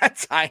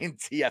Pratt's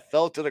INT. I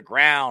fell to the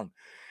ground.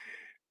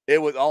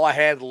 It was all I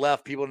had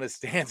left. People in the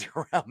stands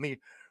around me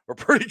were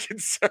pretty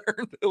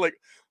concerned. They're like,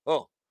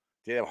 oh,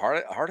 did he have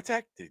a heart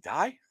attack? Did he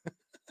die?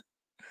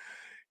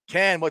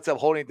 Ken, what's up?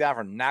 Holding it down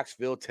from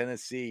Knoxville,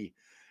 Tennessee.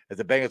 As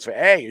the Bengals fan,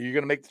 hey, are you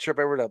going to make the trip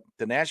over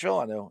to Nashville?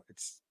 I know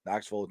it's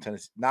Knoxville,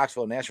 Tennessee.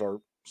 Knoxville and Nashville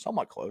are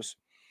somewhat close.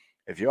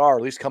 If you are,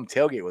 at least come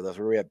tailgate with us.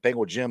 We're at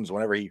Bengal Gyms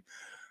whenever he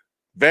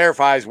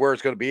verifies where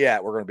it's going to be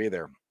at. We're going to be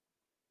there.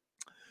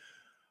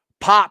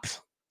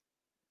 Props.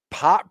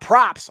 I'll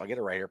get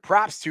it right here.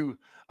 Props to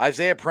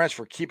Isaiah Prince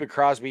for keeping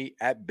Crosby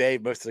at bay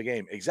most of the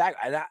game.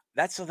 Exactly.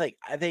 That's the thing.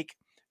 I think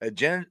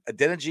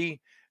Adeniji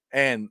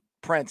and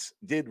Prince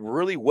did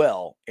really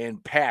well in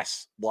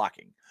pass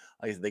blocking.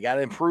 Like they got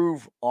to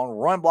improve on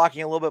run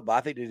blocking a little bit, but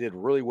I think they did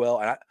really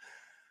well. And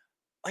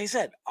like I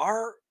said,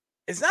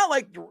 it's not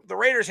like the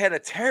Raiders had a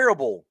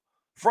terrible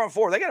front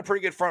four. They got a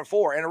pretty good front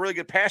four and a really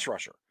good pass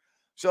rusher.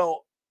 So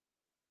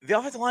the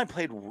offensive line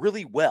played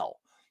really well.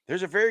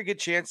 There's a very good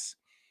chance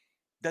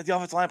that the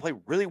offensive line played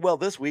really well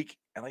this week.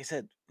 And like I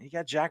said, you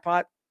got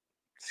jackpot.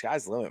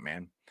 Sky's the limit,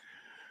 man.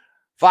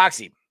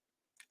 Foxy,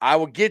 I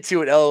will get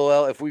to it,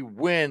 LOL, if we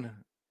win.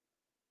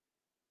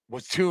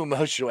 Was too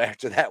emotional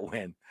after that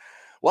win.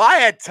 Well, I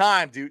had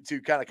time to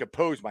kind of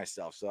compose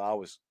myself. So I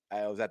was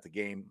at the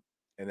game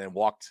and then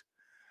walked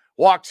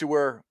to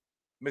where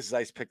Mrs.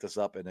 Ice picked us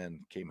up and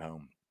then came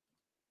home.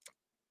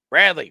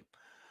 Bradley,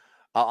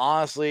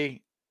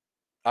 honestly,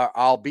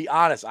 I'll be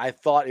honest. I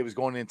thought it was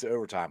going into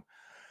overtime.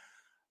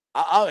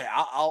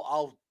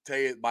 I'll tell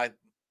you my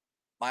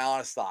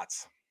honest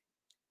thoughts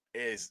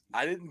is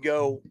I didn't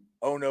go,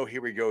 oh no,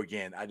 here we go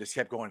again. I just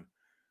kept going,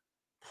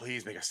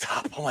 please make a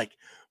stop. I'm like,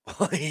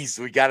 please,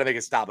 we got to make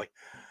a stop. Like,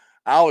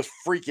 I was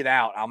freaking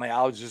out. I mean,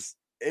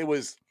 it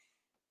was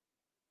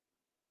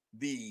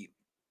the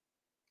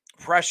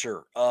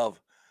pressure of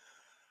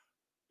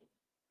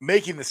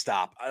making the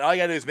stop. All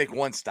you got to do is make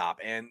one stop.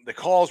 And the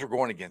calls were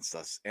going against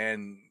us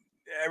and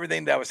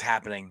everything that was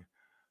happening.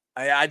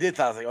 I did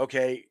thought, like,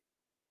 okay,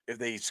 if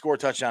they score a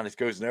touchdown, it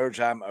goes in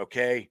overtime.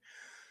 Okay,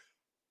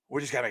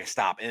 we just got to make a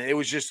stop. And it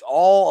was just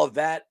all of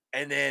that.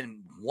 And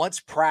then once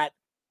Pratt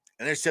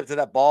intercepted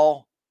that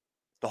ball,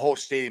 the whole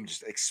stadium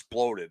just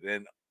exploded.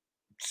 And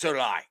so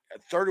did I.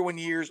 31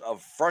 years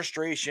of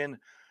frustration,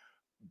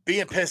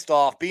 being pissed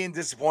off, being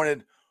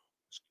disappointed,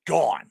 it's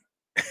gone.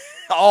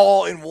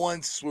 All in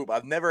one swoop.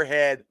 I've never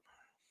had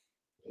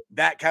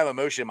that kind of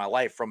emotion in my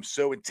life from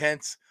so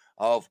intense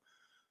of,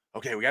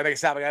 okay, we got to make a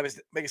stop. We got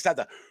to make a stop.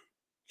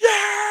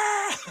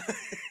 Yeah!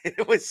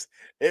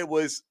 It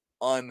was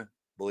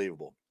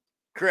unbelievable.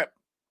 Crip,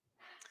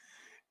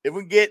 if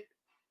we get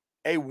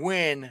a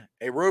win,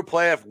 a road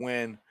playoff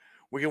win,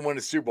 we can win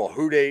the Super Bowl.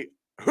 Who day,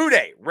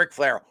 Ric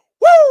Flair.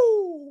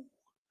 Woo!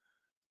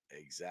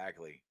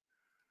 Exactly.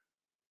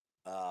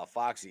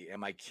 Foxy and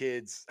my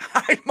kids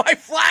hide my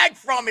flag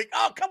from me.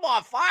 Oh, come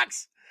on,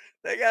 Fox.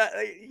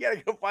 You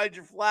gotta go find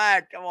your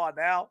flag. Come on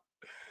now.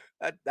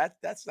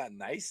 That's not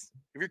nice.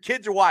 If your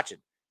kids are watching,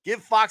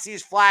 give Foxy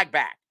his flag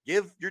back.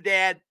 Give your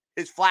dad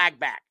his flag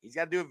back. He's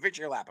got to do a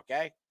victory lap,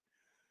 okay?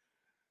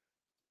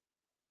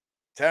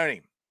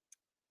 Tony,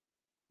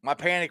 my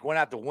panic went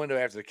out the window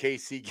after the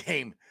KC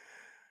game.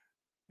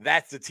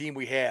 That's the team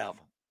we have.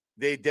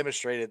 They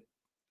demonstrated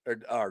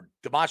or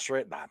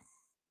demonstrate.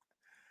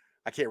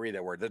 I can't read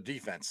that word. The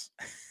defense.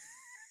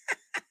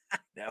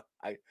 No,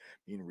 me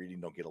and reading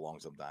don't get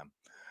along sometime.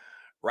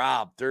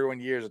 Rob, 31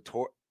 years of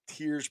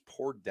tears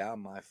poured down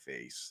my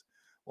face.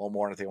 One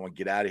more, and I think I want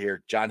to get out of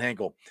here. John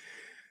Hinkle.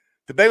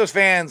 The Bengals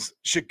fans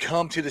should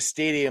come to the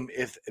stadium.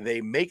 If they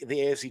make the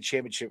AFC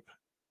Championship,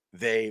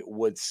 they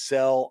would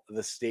sell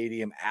the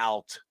stadium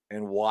out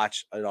and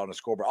watch it on the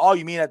scoreboard. Oh,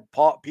 you mean at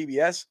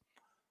PBS?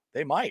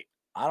 They might.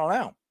 I don't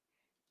know.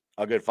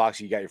 Oh, good,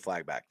 Foxy. You got your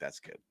flag back. That's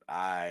good.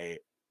 I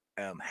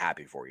am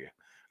happy for you.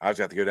 I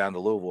just have to go down to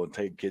Louisville and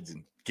take kids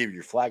and give you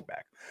your flag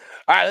back.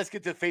 All right, let's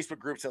get to the Facebook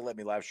groups that let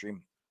me live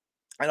stream.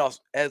 And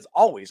also, as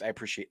always, I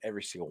appreciate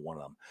every single one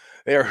of them.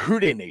 They are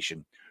Houday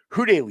Nation,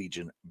 Houday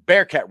Legion,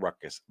 Bearcat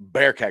Ruckus,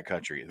 Bearcat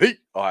Country, the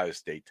Ohio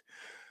State,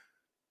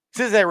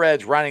 Cincinnati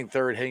Reds, riding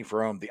third, heading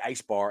for home, the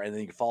Ice Bar, and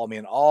then you can follow me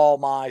on all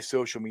my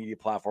social media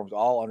platforms,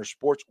 all under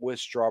Sports with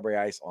Strawberry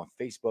Ice on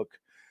Facebook,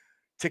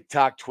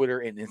 TikTok, Twitter,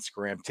 and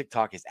Instagram.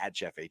 TikTok is at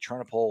Jeff A.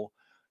 Turnipole.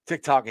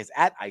 TikTok is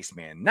at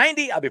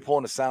Iceman90. I'll be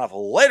pulling the sign off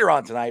later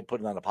on tonight,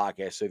 putting on the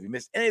podcast. So if you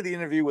missed any of the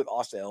interview with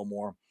Austin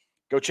Elmore,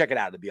 go check it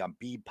out. It'll be on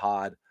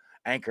BeatPod,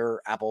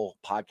 Anchor, Apple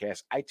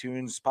Podcasts,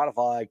 iTunes,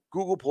 Spotify,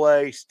 Google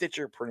Play,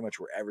 Stitcher, pretty much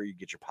wherever you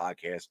get your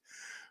podcast.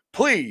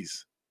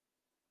 Please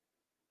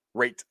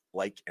rate,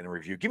 like, and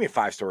review. Give me a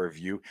 5-star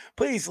review.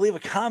 Please leave a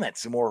comment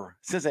so more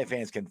Cincinnati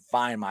fans can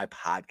find my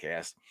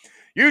podcast.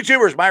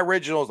 YouTubers, my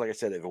originals, like I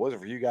said, if it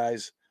wasn't for you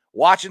guys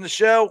watching the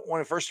show when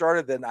it first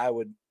started, then I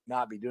would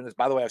not be doing this.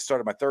 By the way, I've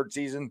started my 3rd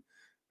season.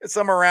 It's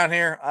somewhere around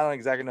here. I don't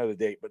exactly know the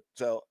date, but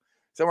so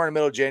somewhere in the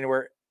middle of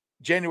January.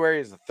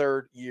 January is the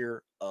 3rd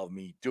year of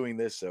me doing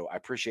this, so I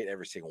appreciate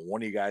every single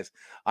one of you guys.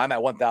 I'm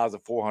at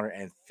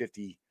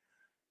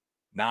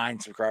 1,459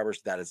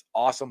 subscribers. That is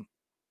awesome.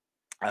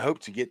 I hope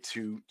to get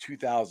to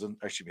 2,000.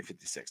 Excuse me,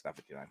 56, not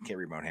 59. Can't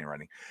read my own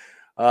handwriting.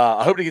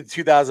 I hope to get to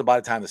 2,000 by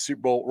the time the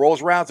Super Bowl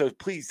rolls around. So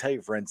please tell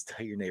your friends,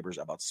 tell your neighbors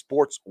about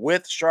Sports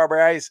with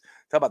Strawberry Ice.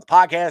 Tell them about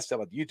the podcast, tell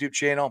them about the YouTube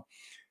channel,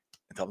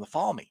 and tell them to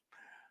follow me.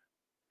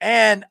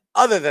 And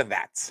other than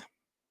that,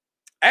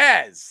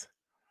 as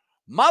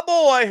my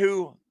boy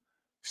who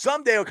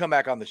someday will come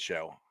back on the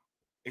show,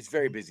 he's a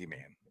very busy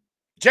man,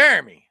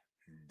 Jeremy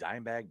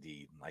Dimebag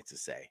D likes to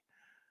say,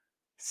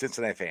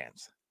 Cincinnati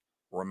fans,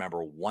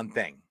 remember one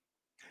thing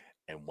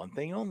and one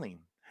thing only,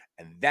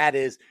 and that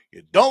is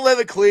you don't live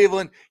in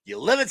Cleveland, you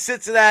live in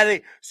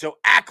Cincinnati, so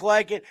act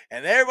like it,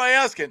 and everybody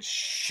else can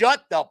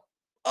shut the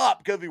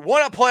up because we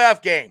won a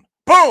playoff game.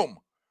 Boom!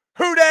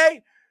 Who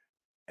day?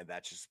 And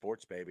that's just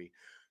sports, baby.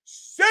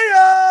 See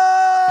ya!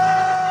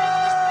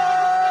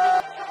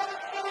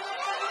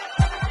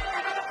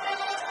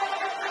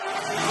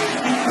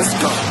 Let's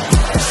go.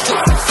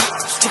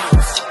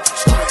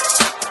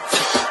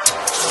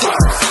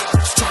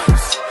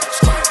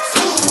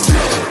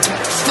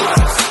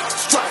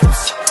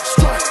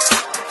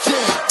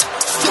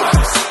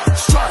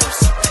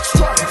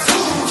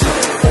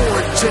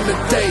 Orange in the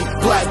day,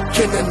 black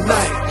in the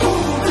night.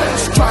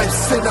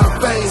 Stripes in our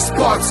veins,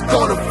 sparks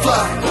gonna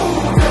fly.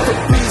 The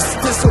beast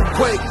is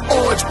awake,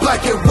 orange,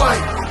 black and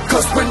white.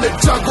 Cause when the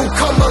jungle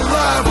come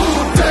alive,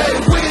 day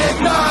we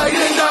ignite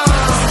and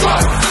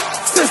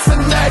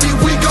Cincinnati,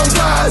 we gon'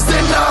 rise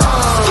and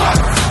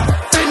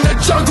in the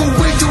jungle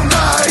we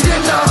unite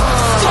and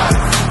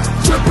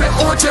dripping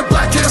orange and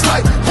black and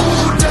white.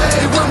 All day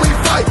when we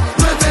fight,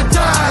 live and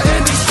die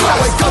in these stripes.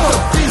 Wake up the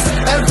beast,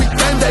 every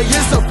game day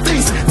is a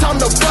feast. Time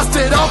to bust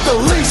it off the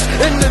leash.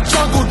 In the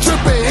jungle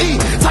dripping heat,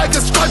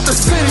 tigers strike the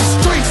city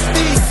streets.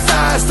 East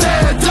side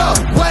stand up,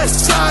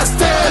 west side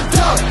stand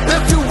up.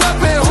 If you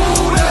reppin'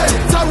 who they,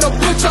 time to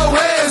put your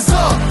hands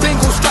up.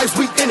 Bingle stripes,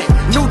 we in it.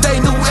 New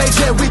day, new age,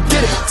 yeah, we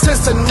get it.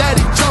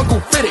 Cincinnati jungle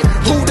fitted.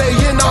 Who they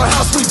in our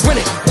house, we win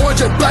it.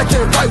 Orange and black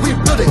and white, we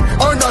build it.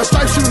 Earn our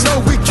stripes, you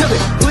know we kill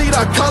it. Bleed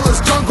our colors,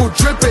 jungle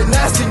dripping.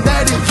 Nasty,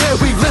 natty, yeah,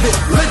 we live it.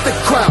 Lit the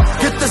crowd,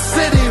 get the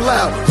city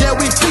loud. Yeah,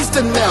 we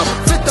feasting now.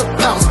 Fit the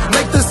pounds,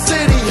 make the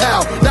city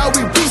howl. Now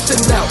we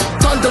beastin' now.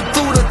 Thunder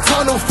through the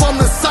tunnel,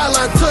 from the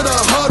sideline to the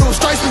huddle.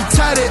 Stripes be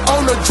tatted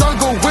on the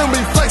jungle when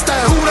we flex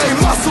that who they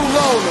muscle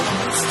on them.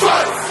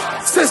 Stripes,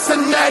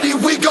 Cincinnati,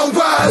 we gon'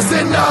 rise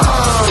in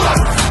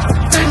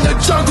the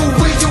jungle,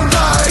 we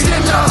unite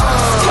in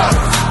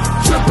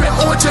dripping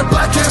orange and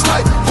black and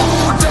white.